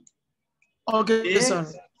okay. Okay, A,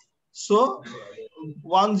 sir. so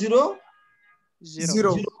 1, 0, 0.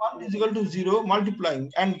 0, 1 is equal to 0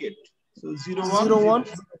 multiplying and get. So 0, 1, 0, 0. 1,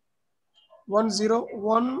 1, 0,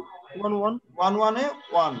 1, 1, 1. 1, 1,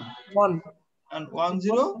 1. 1. And 1,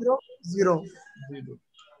 0, 0, 0. 0.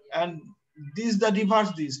 And this the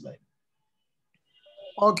reverse this line.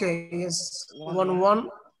 Okay, yes. 1 1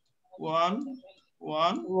 1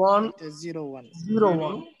 1 1 0 1. 0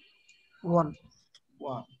 1 1.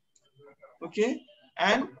 1. Okay,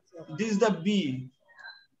 and this is the B.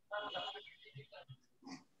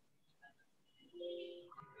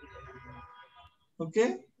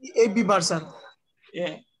 Okay, AB bar, sir.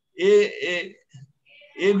 A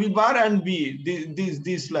B bar and B.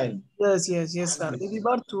 This line. Yes, sir. AB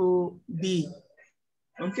bar to B.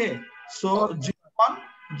 Okay, so 0 1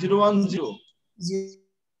 0 1 0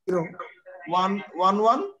 0 1 1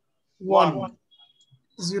 1 1 1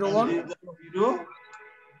 0 and 1 this is the 0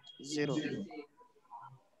 0. 0.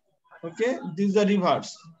 Okay, this is the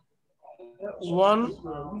reverse. 1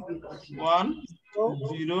 1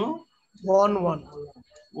 0 1 1.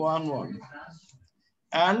 1 1.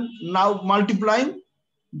 And now multiplying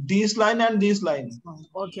this line and this line.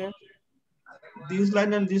 Okay. This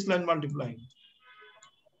line and this line multiplying.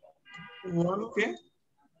 1. Okay.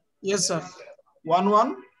 Yes, sir. 1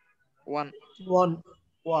 1 1. 1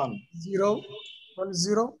 1. 0 1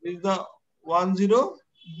 0 This is the 1 0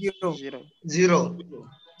 0 0. 0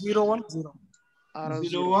 0 1 0 Arrow 0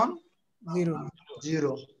 0. 1 0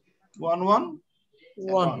 0 1 1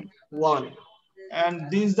 1. 1 and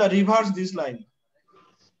this is the reverse this line.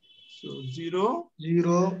 So 0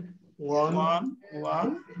 0 1 1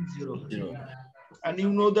 1 0 0. and you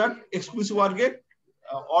know that exclusive OR gate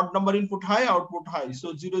odd number input high output high.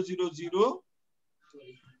 So 0 0 0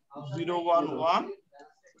 0 1 1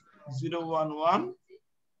 0 1 1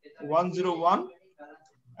 1 0 1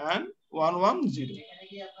 and 1 1 0.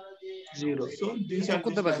 0 So this and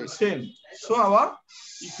this are same. So our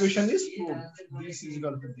equation is proved. This is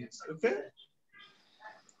equal to this. Okay.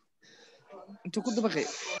 انت كنت بقى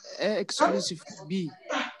A exclusive B.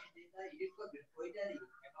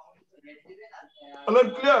 All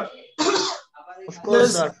right, clear? of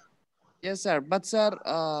course, sir. Yes, sir. But sir,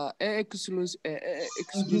 A exclusive This is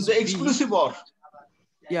exclusive the B. exclusive OR.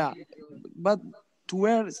 Yeah, but to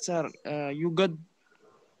where, sir, you got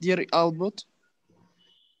their output?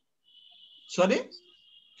 Sorry?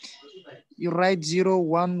 You write 0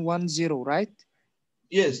 1 1 0, right?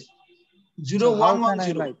 Yes. 0 So how 1 1 can I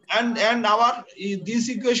 0. write? And our this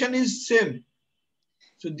equation is same.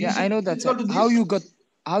 So this Yeah, I know that, sir. equal to How this. you got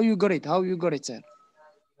it? How you got it, sir?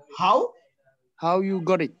 How? How you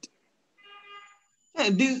got it?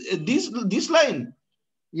 This line.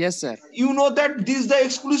 Yes, sir. You know that this is the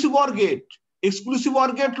exclusive OR gate. Exclusive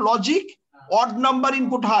OR gate logic, odd number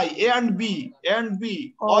input high, A and B,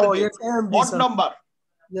 Oh, OR gate. yes, A and B, Odd sir. number.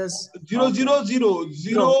 Yes. 0 Okay. 0 0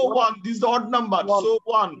 0 1. This is the odd number. 1. So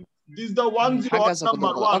 1. This is the 1 0 odd Hangasa number.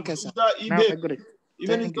 kudu. 1. Okay, This sir. is the Now I even. got it.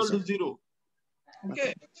 Even Thank you, equal to sir. 0.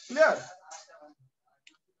 Okay. Clear?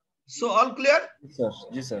 So all clear? Yes, sir.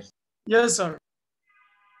 Yes, sir. Yes, sir.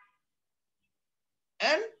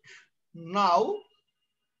 And now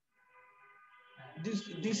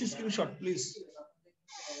this is screenshot, please.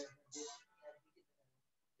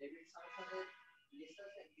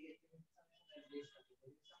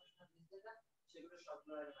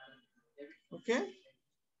 Okay.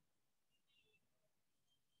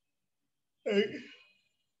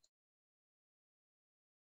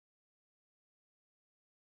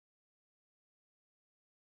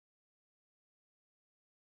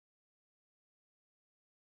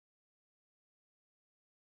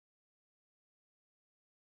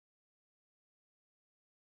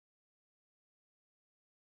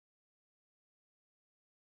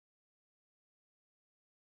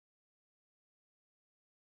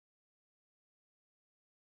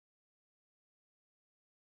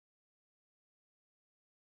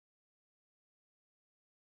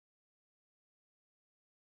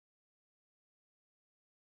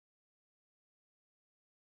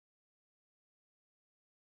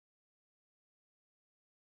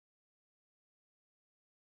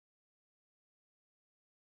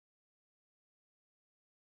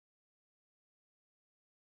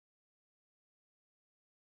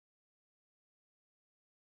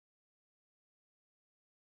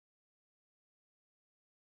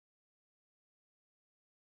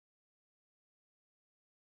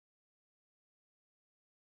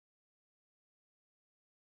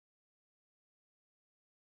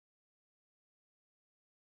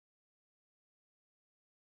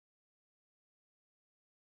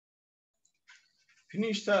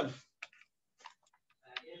 Finish, sir.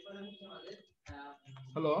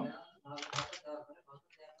 Hello.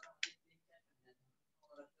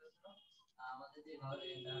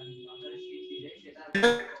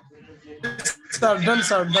 Sir, done,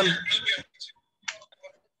 sir, done.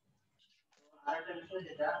 আরেকটা বিষয়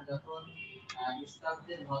যেটা যখন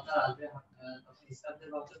নিষ্কাশদের ভাতা আসবে তখন স্টাফদের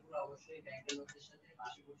ভাউচারগুলো অবশ্যই ব্যাংকের লোকদের সাথে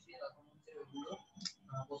পাশে বসিয়ে তখন হচ্ছে ওইগুলো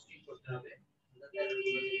পোস্টিং করতে হবে।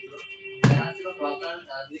 ভাউচার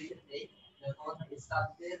দুই ক্ষেত্রেই যখন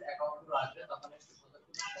স্টাফদের অ্যাকাউন্টগুলো আসবে তখন একটু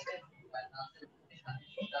সতর্কতার সাথে ফাইন্যান্সের সাথে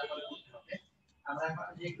তারপরে করতে হবে। আমরা এখন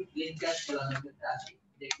যে একটু ক্লিন ক্যাশ খোলানোর ক্ষেত্রে আসি,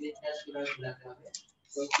 যে ক্লিন ক্যাশ কিভাবে খোলাতে হবে।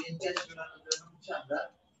 তো ক্লিন ক্যাশ খোলানোর জন্য হচ্ছে আমরা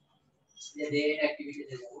যে ডে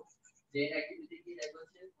অ্যাক্টিভিটিতে যাব, ডে অ্যাক্টিভিটি কি দেখব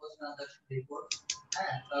হচ্ছে পোস্ট ট্রানজাকশন রিপোর্ট।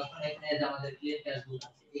 হ্যাঁ, তখন এখানে যে আমাদের ক্লিন ক্যাশ বুক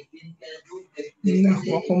আছে, এই ক্লিন ক্যাশ বুক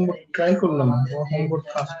হোমওয়ার্ক ট্রাই করলাম, হোমওয়ার্ক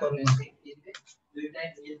কাজ করে না। দুইটাই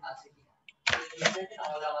মিল আছে কিনা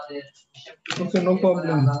তাহলে আমাদের ওকে, নো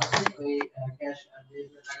প্রবলেম। ওই ক্যাশ যে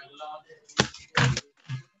টাকাগুলো আমাদের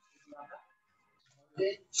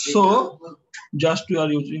So just we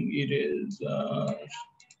are using eraser.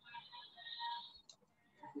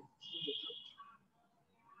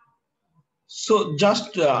 So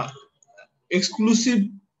just exclusive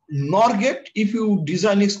NOR gate. If you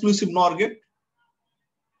design exclusive NOR gate,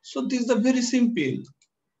 so this is the very simple.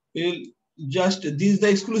 We'll just this is the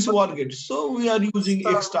exclusive OR gate. So we are using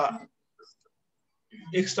extra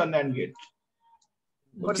NAND gate.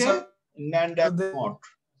 Okay, NAND and NOT.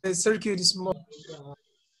 The circuit is small.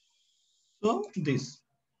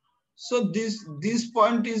 So this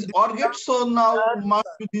point is OR gate. So now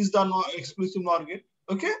must be this the exclusive NOR gate.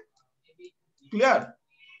 Okay, clear?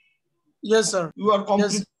 Yes, sir. You are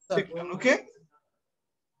complete section. Okay,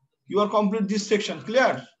 you are complete this section.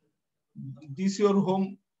 Clear? This your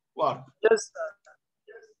homework. Yes, sir.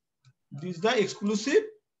 This is the exclusive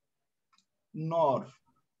NOR.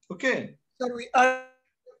 Okay. Sir, we are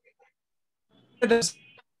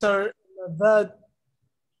sir that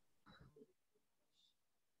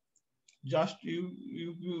Just you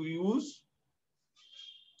use,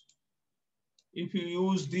 if you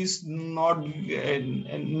use this NOT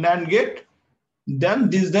NAND gate, then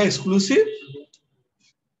this is the exclusive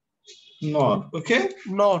NOR. Okay.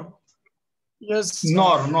 NOR. Yes,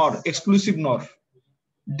 sir. NOR exclusive NOR.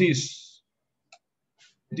 This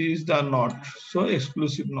is the NOT. So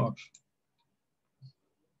exclusive NOT.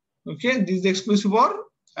 Okay, this is the exclusive OR,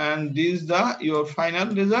 and this is the your final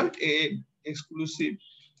result. A exclusive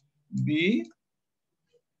B.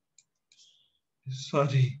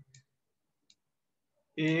 Sorry.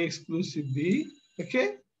 A exclusive B. Okay.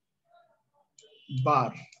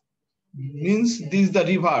 Bar means this is the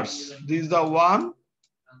reverse. This is the 1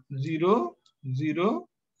 0 0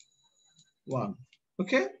 1.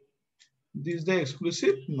 Okay. This is the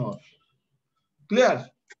exclusive NOR. Clear?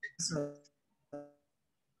 Sir.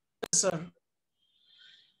 Yes, sir.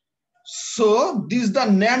 So this is the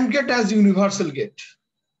NAND gate as universal gate.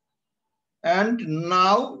 And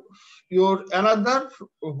now your another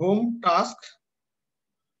home task.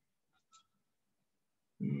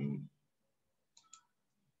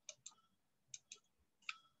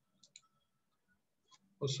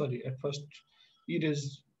 Oh, sorry, at first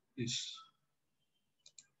erase this.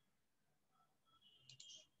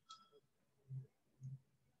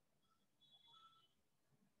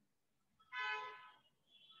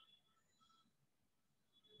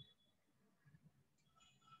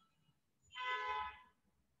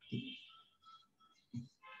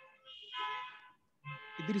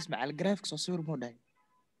 ادرس مع الجرافيكس اصير موديل.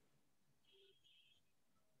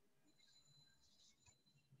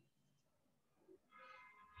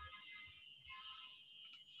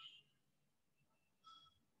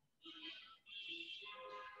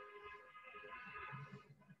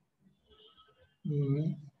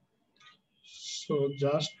 So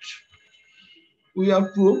just we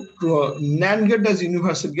have proved NAND gate as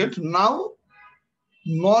universal gate. Now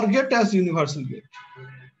NOR gate as universal gate.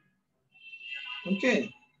 Okay.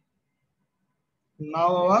 Now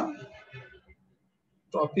our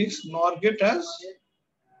topics NOR gate as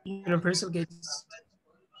Universal gates.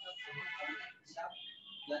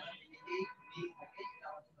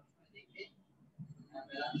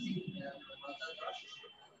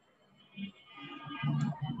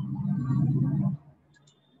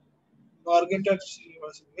 NOR gate as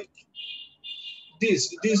universal gate.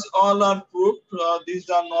 These all are proved. These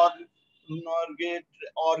are NOR gate,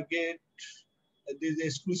 OR gate. This is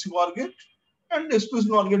exclusive OR gate, and exclusive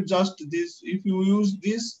NOR gate. Just this. If you use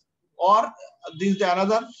this or this is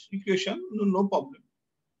another equation, no problem.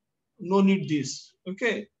 No need this.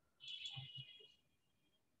 Okay.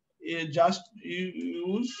 Just you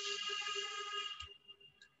use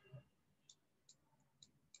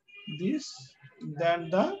this, then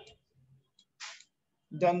the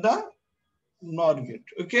NOR gate.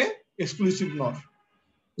 Okay, exclusive NOR.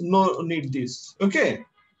 No need this. Okay,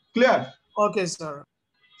 clear? Okay, sir.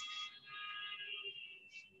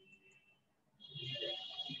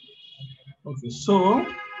 Okay, so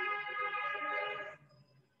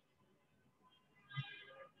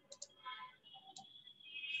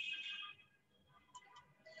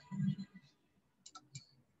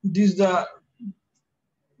this is the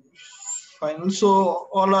final. So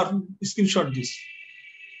all are screenshot this.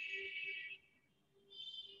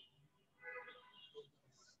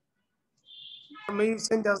 May you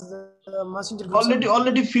send us the messenger group?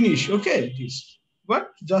 Already finished. Okay, this. But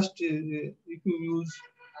just if you use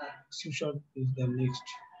screenshot is the next.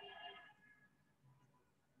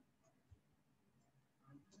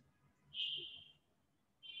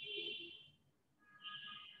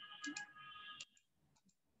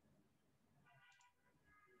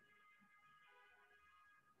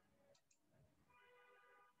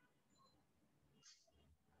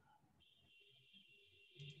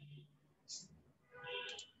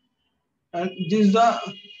 And this is the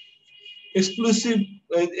exclusive.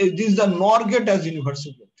 This is the NOR gate as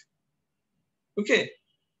universal gate. Okay.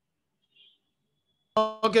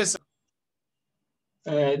 Okay, sir.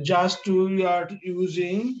 Just we are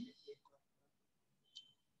using.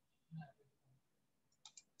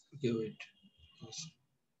 Okay, wait.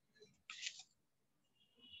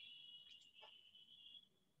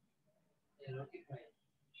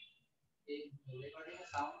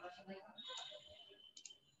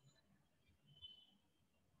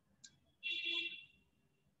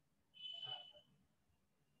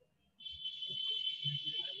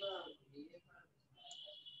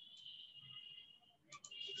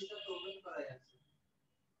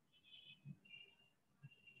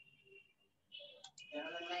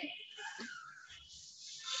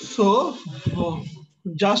 So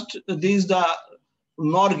just this is the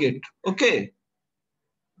NOR gate. Okay.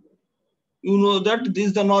 You know that this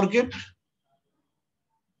is the NOR gate.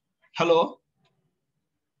 Hello.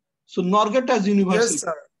 So NOR gate as universal. Yes,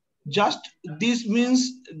 sir. Just this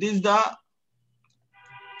means this is the,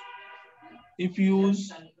 if you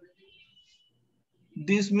use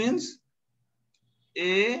this means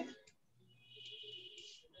A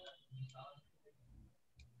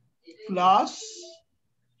plus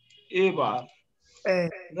A bar,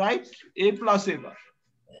 right? A plus A bar,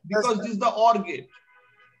 because yes, this is the OR gate,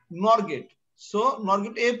 NOR gate. So NOR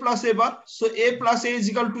gate A plus A bar. So A plus A is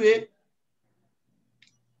equal to A.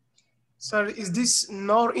 Sir, is this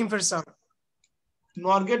NOR inversor?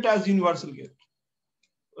 NOR gate as universal gate.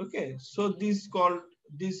 Okay, so this called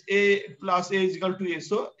this A plus A is equal to A.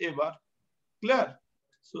 So A bar. Clear?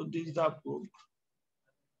 So this is the proof.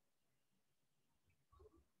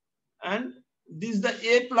 And this is the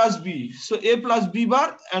A plus B. So A plus B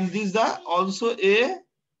bar, and this is the also A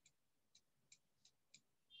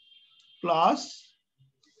plus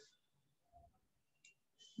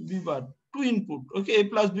B bar. Two input. Okay, A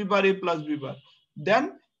plus B bar, A plus B bar.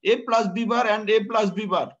 Then A plus B bar and A plus B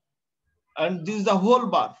bar. And this is the whole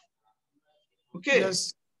bar. Okay.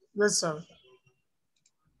 Yes. Yes, sir.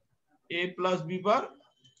 A plus B bar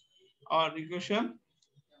or equation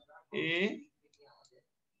A.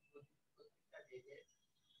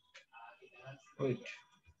 Wait.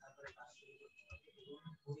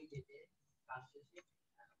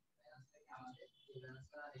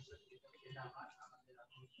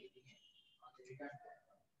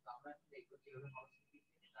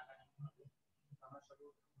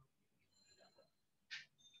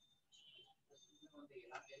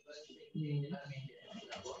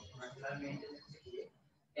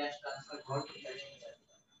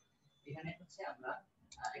 এখানে হচ্ছে আমরা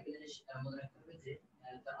একটা জিনিস মনে রাখতে হবে যে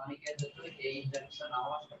অনেকের হচ্ছে এই ইন্টারফেসটা নাও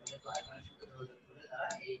আসতে পারে, তো আইকনের সাথে যোগাযোগ করে তারা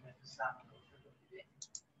এই ইন্টারফেসটা আমাদের করতে দিবে।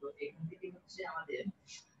 তো এখান থেকে হচ্ছে আমাদের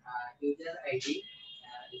ইউজার আইডি,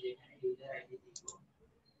 এই যে এখানে ইউজার আইডি দিব,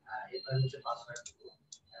 এরপর হচ্ছে পাসওয়ার্ড দিব,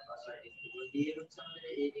 পাসওয়ার্ড দিব দিয়ে হচ্ছে আমাদের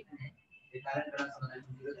এই এখানে যে কারেন্ট ব্যালেন্স আমাদের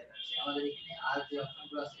ভিডিও দেখাচ্ছে, আমাদের এখানে আর যে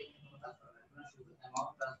অপশনগুলো আছে এখানে কোনো কাজ করা লাগবে না, শুধু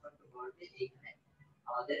অ্যামাউন্ট ট্রান্সফার টু ভরতে এইখানে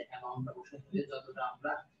আমাদের অ্যামাউন্টটা বসাতে হবে যতটা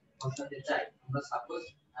আমরা বসাতে চাই। আমরা সাপোজ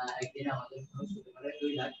একদিন আমাদের খরচ হতে পারে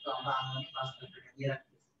 2 লাখ, তো আমরা আনুমানিক 5 লাখ টাকা দিয়ে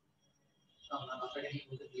রাখতেছি। তো আমরা 5 টাকা নিয়ে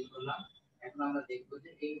বলতে ক্লিক করলাম। এখন আমরা দেখব যে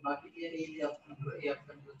এই বাকি দিয়ে এই যে অপশনগুলো, এই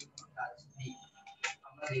অপশনগুলো কোনো কাজ নেই।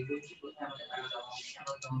 আমরা দেখব যে কোথায় আমাদের টাকা জমা হচ্ছে।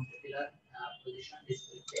 আমরা জমা ফিলার পজিশন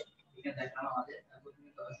ডিসপ্লেতে এখানে দেখলাম আমাদের প্রথমে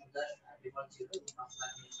 10,000 ডিফল্ট ছিল, 5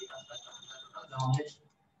 লাখ নিয়েছি, 5 লাখ টাকা জমা হয়েছে।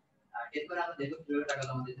 এরপর আমরা দেখব কিভাবে টাকা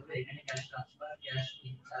জমা দিতে হবে। এখানে cash transfer, cash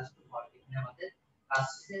in charge two ভর, এখানে আমাদের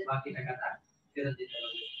কাজে বাকি টাকাটা ফেরত দিতে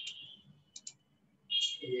হবে।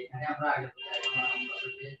 এই এখানে আমরা আগে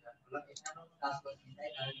কাজ করতে চাই,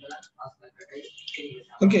 কারণ 5 লাখ টাকাই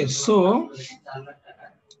Okay, so 4 লাখ টাকা,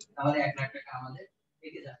 তাহলে 1 লাখ টাকা আমাদের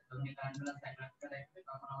থেকে যাবে। যখন কারেন্ট ব্যালেন্স 1 লাখ টাকা থাকবে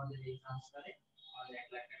তখন আমাদের এই ট্রান্সফারে আমাদের 1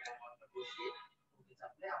 লাখ টাকা অ্যামাউন্টটা বসিয়ে ওকে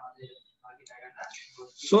চাপলে আমাদের বাকি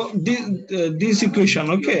So this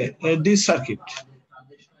equation, okay, this circuit,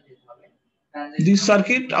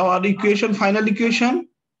 our equation, final equation,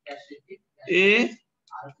 A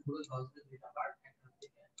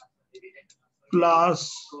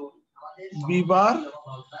plus B bar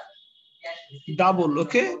double,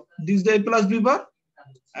 okay, this is the A plus B bar,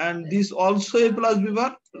 and this also A plus B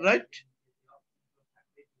bar, right?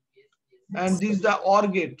 And this is the OR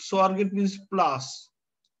gate, so OR gate means plus,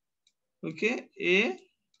 okay, A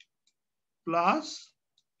plus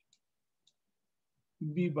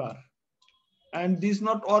B bar, and this is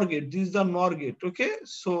not OR gate, this is the NOR gate, okay,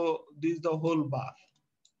 so this is the whole bar.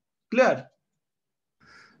 Clear?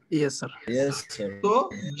 Yes, sir. Yes, sir. So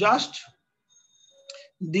just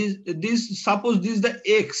this suppose this is the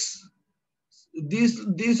X, this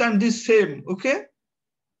and this same, okay,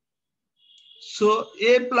 so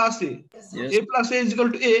A plus A, Yes. A plus A is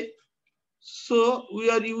equal to A, so we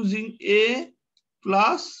are using A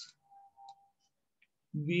plus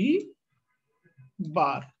B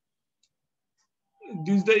bar.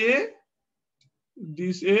 This is the A,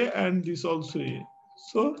 this A, and this also A.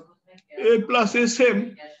 So A plus A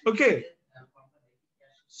same, okay.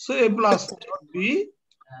 So A plus B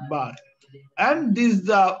bar, and this is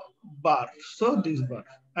the bar. So this bar,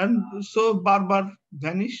 and so bar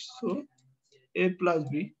vanish. So A plus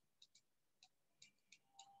B.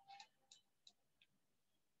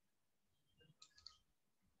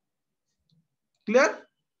 Clear?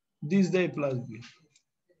 This is the A plus B.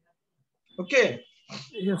 Okay.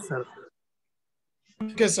 Yes, sir.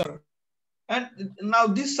 Okay, sir. And now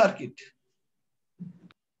this circuit.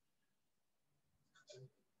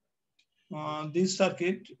 This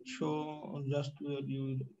circuit, so just where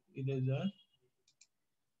you eraser.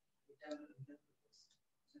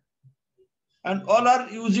 And all are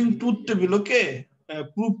using truth table, okay?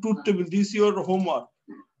 Proof truth table, this is your homework.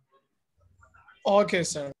 Okay,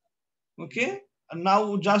 sir. Okay, and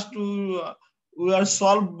now just to we are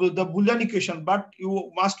solve the Boolean equation, but you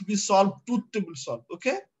must be solve truth table solve,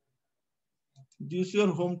 okay? This is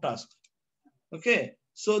your home task. Okay,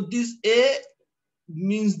 so this A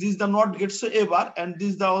means this is the not gate, so A bar, and this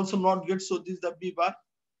is the also not gate, so this is the B bar.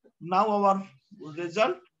 Now our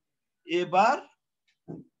result, A bar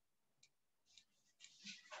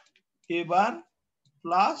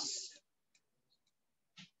plus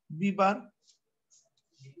B bar,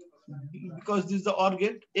 because this is the OR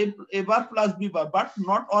gate, A bar plus B bar, but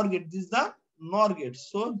not OR gate, this is the NOR gate,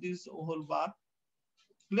 so this whole bar.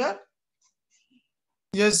 Clear?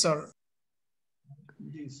 Yes, sir.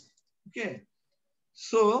 This, okay.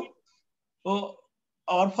 So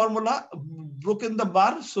our formula, broken the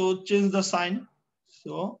bar, so change the sign.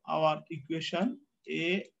 So our equation,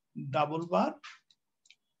 A double bar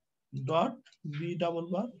dot B double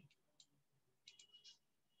bar,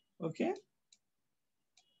 okay,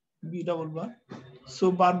 B double bar.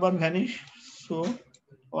 So bar vanish. So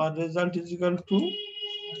our result is equal to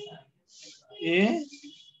A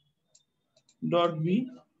dot B.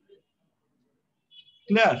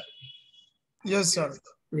 Clear? Yes, sir.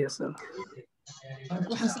 Yes, sir.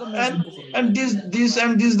 And this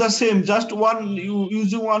the same, just one, you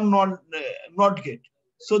using one not gate.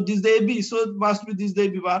 So this the AB, so it must be this the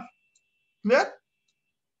AB bar. Clear?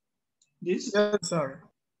 This? Yes, sir.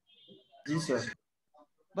 Yes, sir.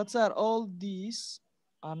 But sir, all these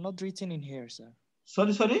are not written in here, sir.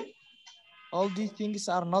 Sorry? All these things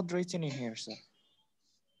are not written in here, sir.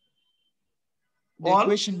 The All?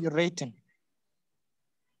 equation you're written.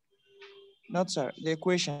 Not, sir. The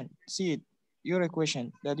equation. See it. Your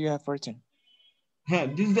equation that you have written. Yeah,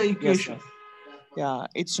 this is the equation. Yes, yeah,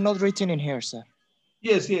 it's not written in here, sir.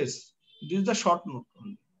 Yes. This is the short note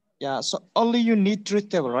only. Yeah, so only you need truth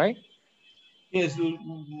table, right? Yes,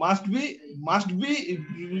 must be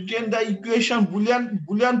written the equation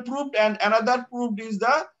Boolean proved, and another proved is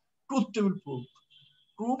the truth table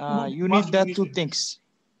proved. You need that two things.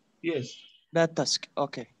 Yes. That task.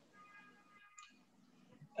 Okay.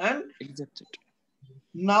 And accepted.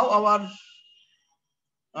 Now our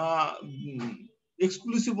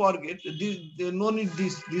exclusive OR gate, they no need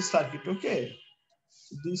this circuit, okay?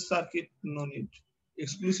 This circuit no need.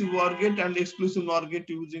 Exclusive OR gate and exclusive NOR gate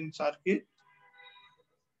using circuit.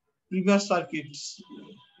 Previous circuits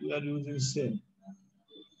we are using same.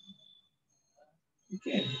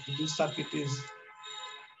 Okay, this circuit is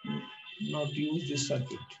not used, this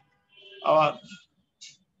circuit. Our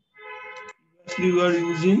previously we are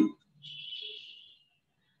using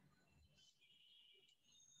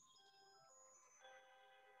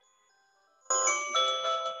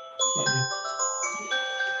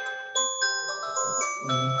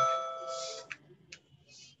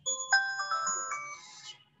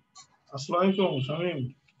Assalamualaikum,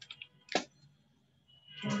 Shamim.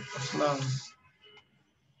 Assalam.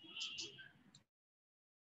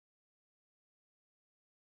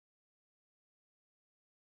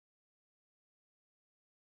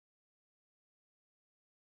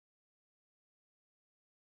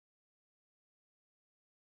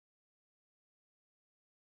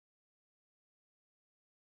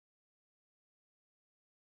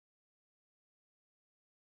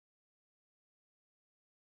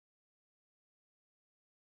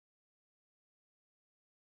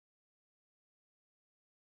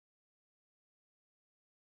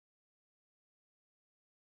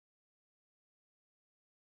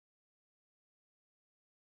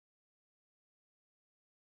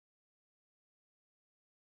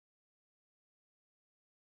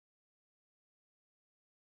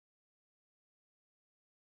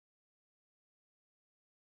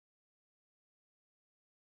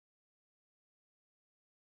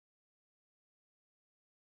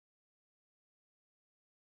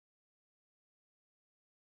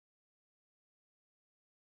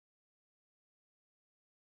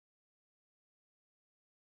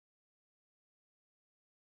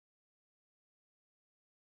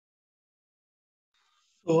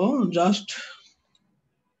 So just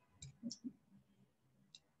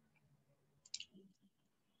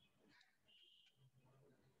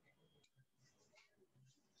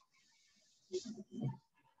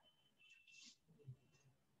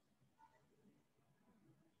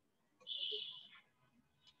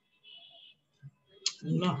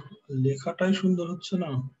না লেখাটাই সুন্দর হচ্ছে না।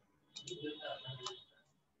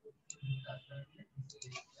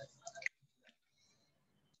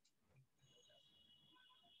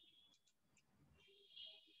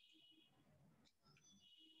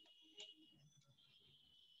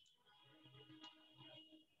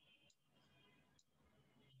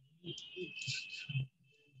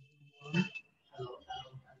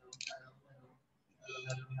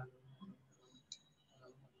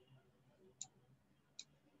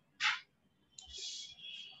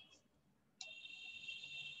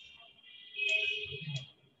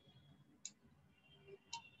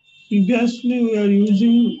 Previously we are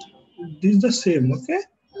using this the same, okay?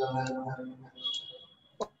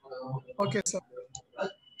 Okay, sir.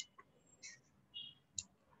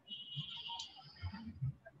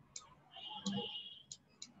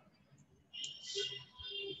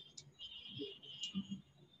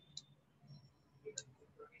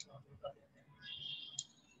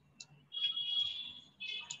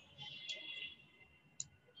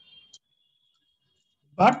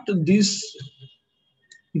 But this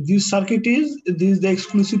circuit is the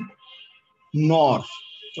exclusive NOR,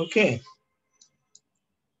 okay?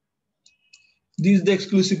 This is the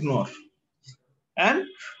exclusive NOR, and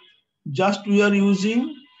just we are using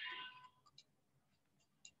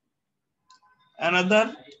another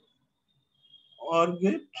OR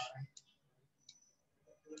gate.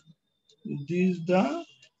 This is the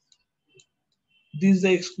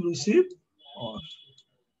exclusive OR,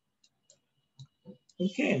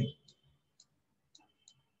 okay?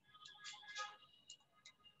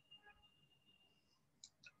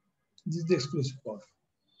 This is the exclusive OR,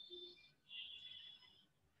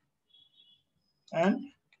 and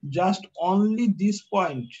just only this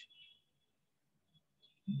point,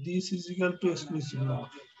 this is equal to exclusive NOR.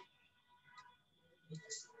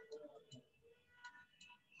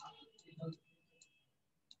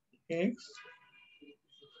 X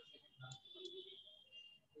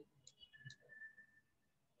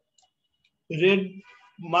red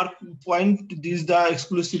mark point, this is the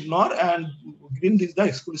exclusive NOR, and green this is the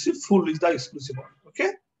exclusive, full is the exclusive OR,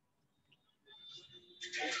 okay?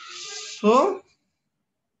 So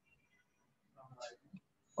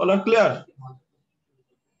all are clear?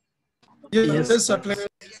 Yes, sir. Clear.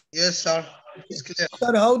 Yes, sir. It's clear.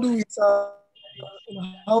 Sir, how do we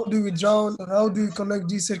draw, or how do we connect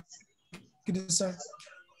this circuit, sir?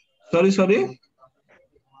 Sorry.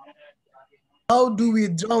 How do we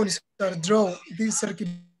draw this circuit,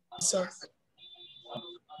 sir?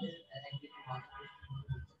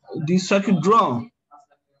 This circuit draw.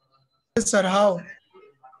 Yes, sir. How?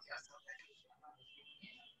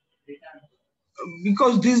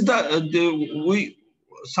 Because this we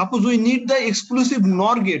suppose we need the exclusive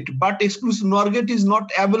NOR gate, but exclusive NOR gate is not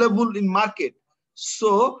available in market.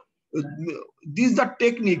 So this is the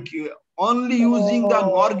technique. Only using the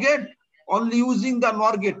NOR gate,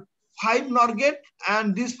 5 NOR gate,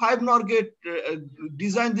 and this 5 NOR gate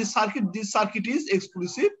design this circuit. This circuit is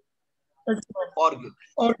exclusive OR gate.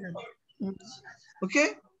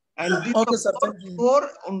 Okay, and this okay, sir. Thank you.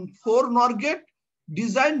 4 NOR gate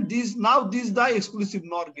design this. Now this is the exclusive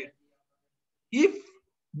NOR gate. If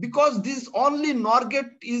because this only NOR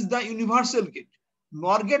gate is the universal gate.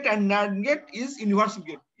 NOR gate and NAND gate is universal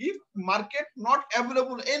gate. If market not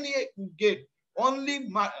available any gate, only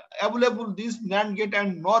available this NAND gate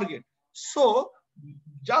and NOR gate. So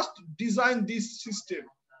just design this system.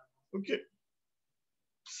 Okay.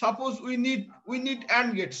 Suppose we need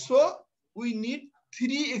AND gate. So we need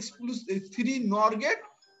three NOR gate,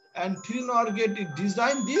 and 3 NOR gate is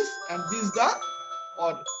design this, and this is the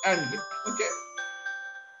or AND gate. Okay.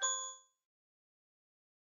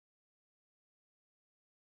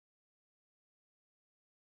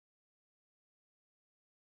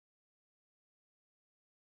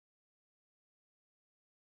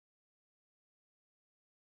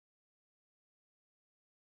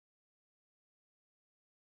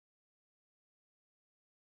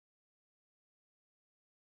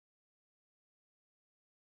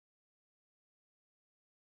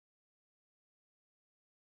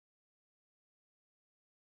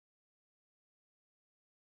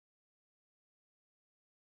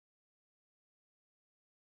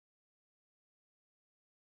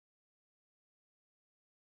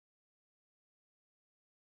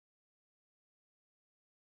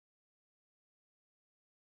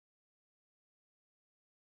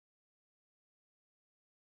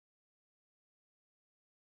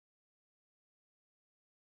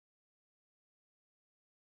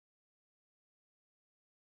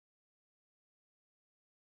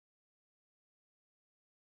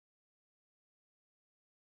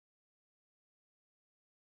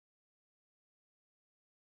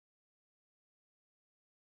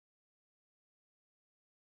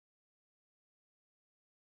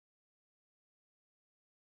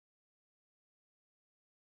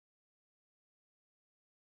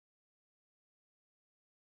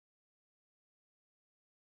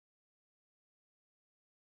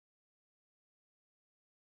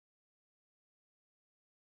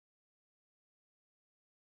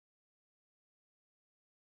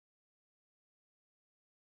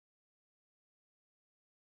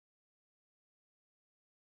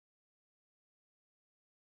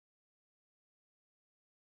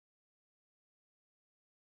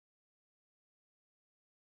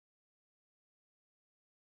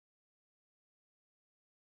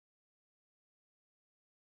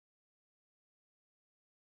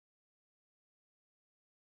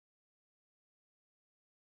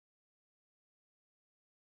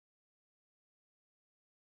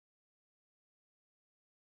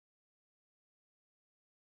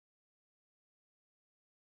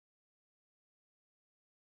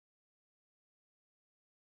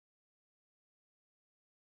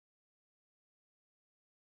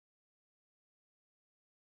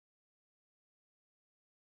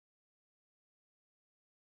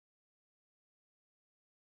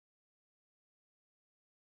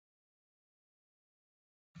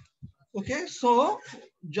 Okay, so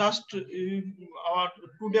just today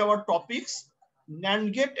our topics,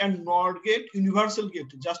 NAND gate and NOR gate, universal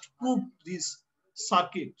gate. Just prove this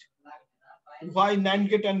circuit. Why NAND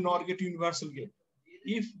gate and NOR gate, universal gate?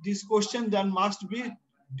 If this question, then must be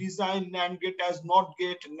design NAND gate as NOT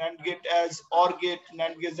gate, NAND gate as OR gate,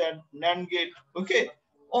 NAND gate as NAND gate. Okay,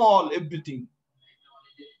 everything.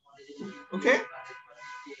 Okay,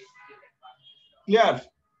 clear?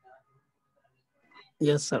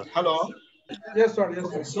 Yes, sir. Hello. Yes, sir. Yes,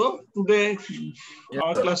 Okay, sir. so today Yes,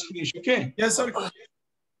 our sir. class finish. Okay. Yes, sir.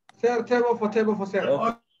 Sir, table for sir.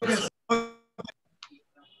 Okay.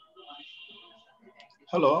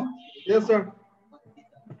 Hello. Yes, sir.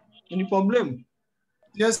 Any problem?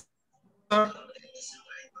 Yes, sir.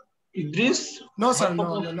 Idris? No, sir. No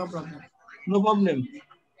problem. No problem.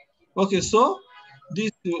 Okay, so this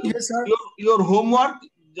Yes, sir. your homework,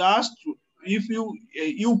 just if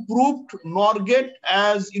you proved NOR gate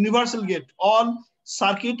as universal gate, all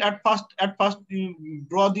circuit at first you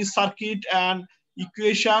draw this circuit and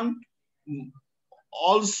equation,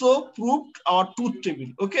 also proved our truth table.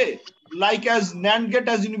 Okay, like as NAND gate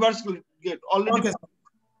as universal gate already. Okay.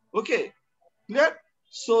 Okay, clear?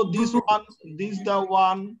 So this one, this the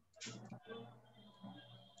one.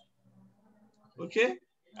 Okay,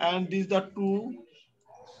 and these the two,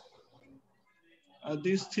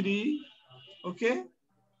 these three. Okay,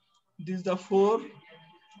 this the four,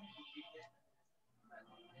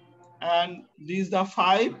 and these the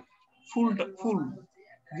five, full.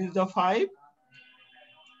 This is the five,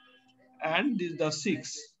 and this is the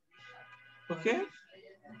six. Okay,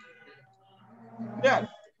 yeah.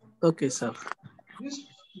 Okay, sir. These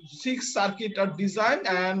 6 circuits are designed,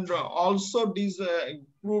 and also this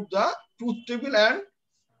prove the truth table and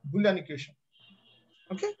Boolean equation.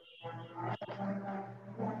 Okay.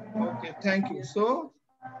 Okay, thank you. So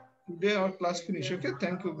Today our class finish. Okay,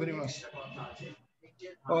 thank you very much.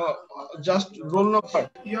 Just roll number.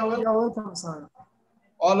 You're welcome, sir.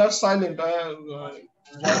 All are silent.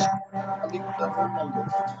 Just calling the roll number.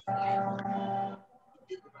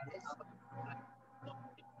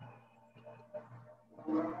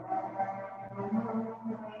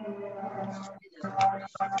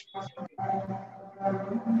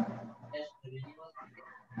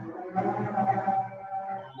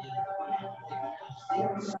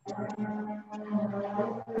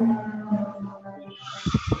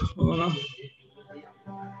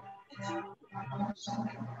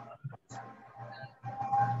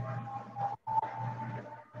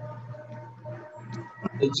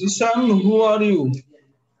 Jisan, who are you?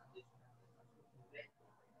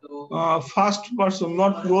 First person,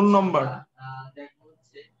 not roll number.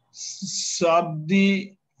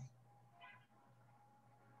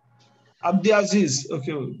 Abdi Aziz.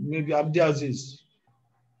 Okay, maybe Abdi Aziz.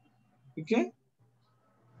 Okay.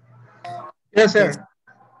 Yes, sir.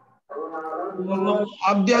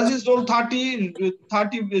 Abdi Aziz roll 30,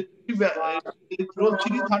 roll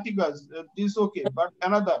 3, 30 guys. This is okay, but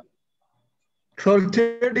another. Roll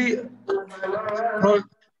 30. Roll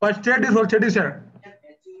 30, sir.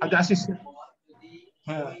 Abdi Aziz, sir.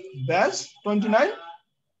 Bas 29.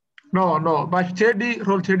 No. But 30,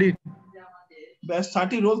 roll 30. Bas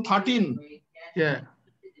 30, roll 13. Yeah.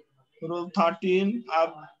 Roll 13.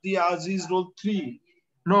 Abdi Aziz roll 3.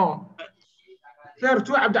 No. Sir,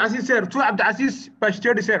 two Abdi Aziz, sir. Two Abdi Aziz, but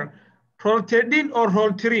 30, sir. Roll 13 or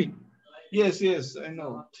roll 3? Yes, I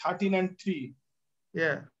know. 13 and 3.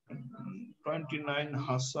 Yeah. 29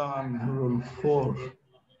 Hassan, roll 4.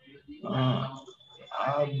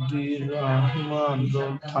 Abdi Rahman,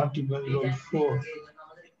 roll 30, roll 4.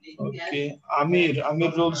 Okay. Amir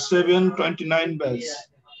roll 7, 29 bells.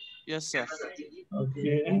 Yes, sir.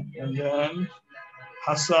 Okay. And then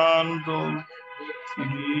Hassan, roll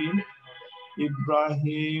 3.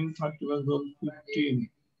 Ibrahim, 30 roll 15.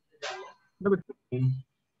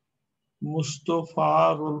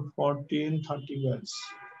 Mustafa, roll 14, 30 bells.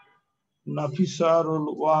 Nafisa,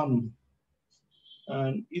 roll 1.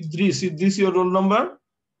 And Idris, is this your roll number?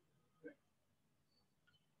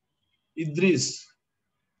 Idris.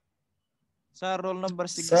 Sir, roll number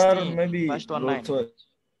 16. Sir, maybe First one, roll 9. 12.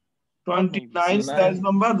 29 badge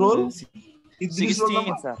number, roll. Idris 16, roll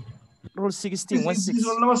number. sir. Roll 16, Idris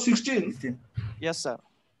roll number 16. Yes, sir.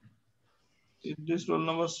 Idris roll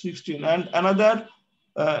number 16. And another,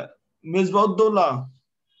 Misbaudullah.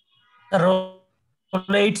 Roll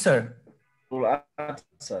 8, sir. Roll 8,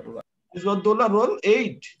 sir. Misbaudullah, roll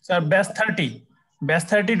 8. Sir, best 30. Best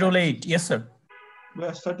 30, roll 8. Yes, sir.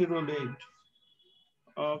 Best 30, roll 8.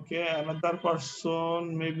 Okay, another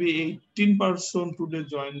person, maybe 18 person today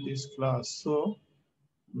join this class. So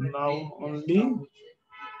now only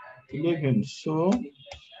 11. So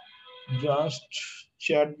just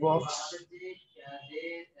chat box.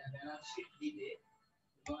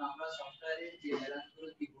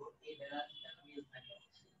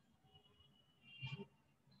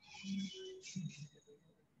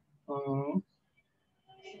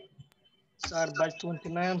 Sir, batch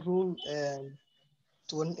 29 rule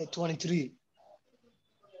 23.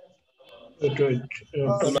 Wait.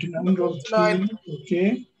 29 roll 3.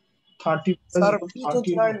 Okay. 30 Sir, roll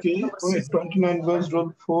 13. 29, Okay. Wait, 29 bells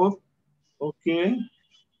roll 4. Okay.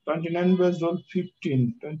 29 bells roll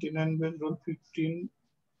 15. 29 bells roll 15.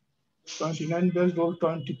 29 bells roll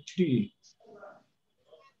 23.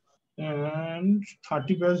 And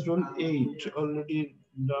 30 bells roll 8. Already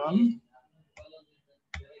done.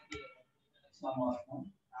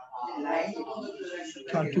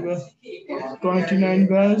 30 bells, 29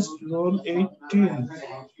 bells roll 18.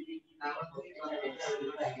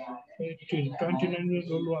 29 bells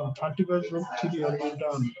roll 1. 30 bells roll 3. Already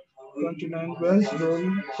done. 29 bells roll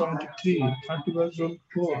 23. 30 bells roll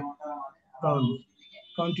 4. Done.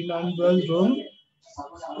 29 bells roll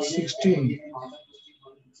 16.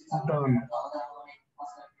 Done.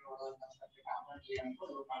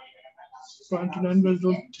 29 bells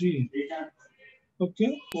roll 3.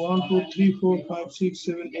 Okay. 1, 2, 3, 4, 5, 6,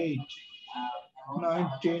 7, 8, 9,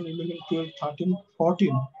 10, 11, 12, 13,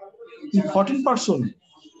 14. 14 person.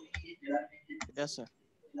 Yes, sir.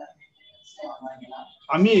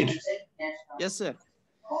 Amir. Yes, sir.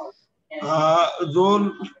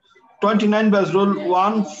 Roll 29 bells. Roll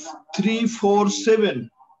 1, 3, 4,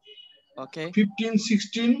 7. Okay. 15,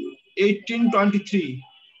 16, 18, 23.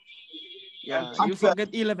 Yeah, you forget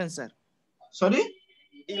 11, sir. Sorry?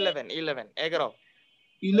 11, Egro.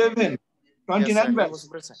 11. 29 bells. He was bells.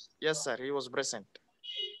 present. Yes, sir. He was present.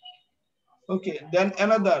 Okay. Then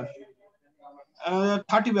another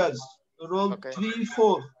 30 bells. Roll 3,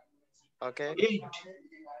 4. Okay. 8,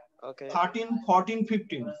 Okay. 13, 14,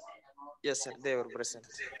 15. Yes, sir. They were present.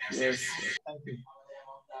 Yes. Thank you.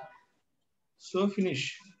 So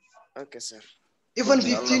finish. Okay, sir. Even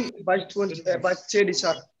 15 by 20 by 30,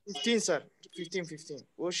 sir. 15, sir. 15.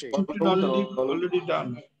 Oh, shit. 15 already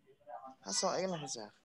done. Hasa ayun lang, sir.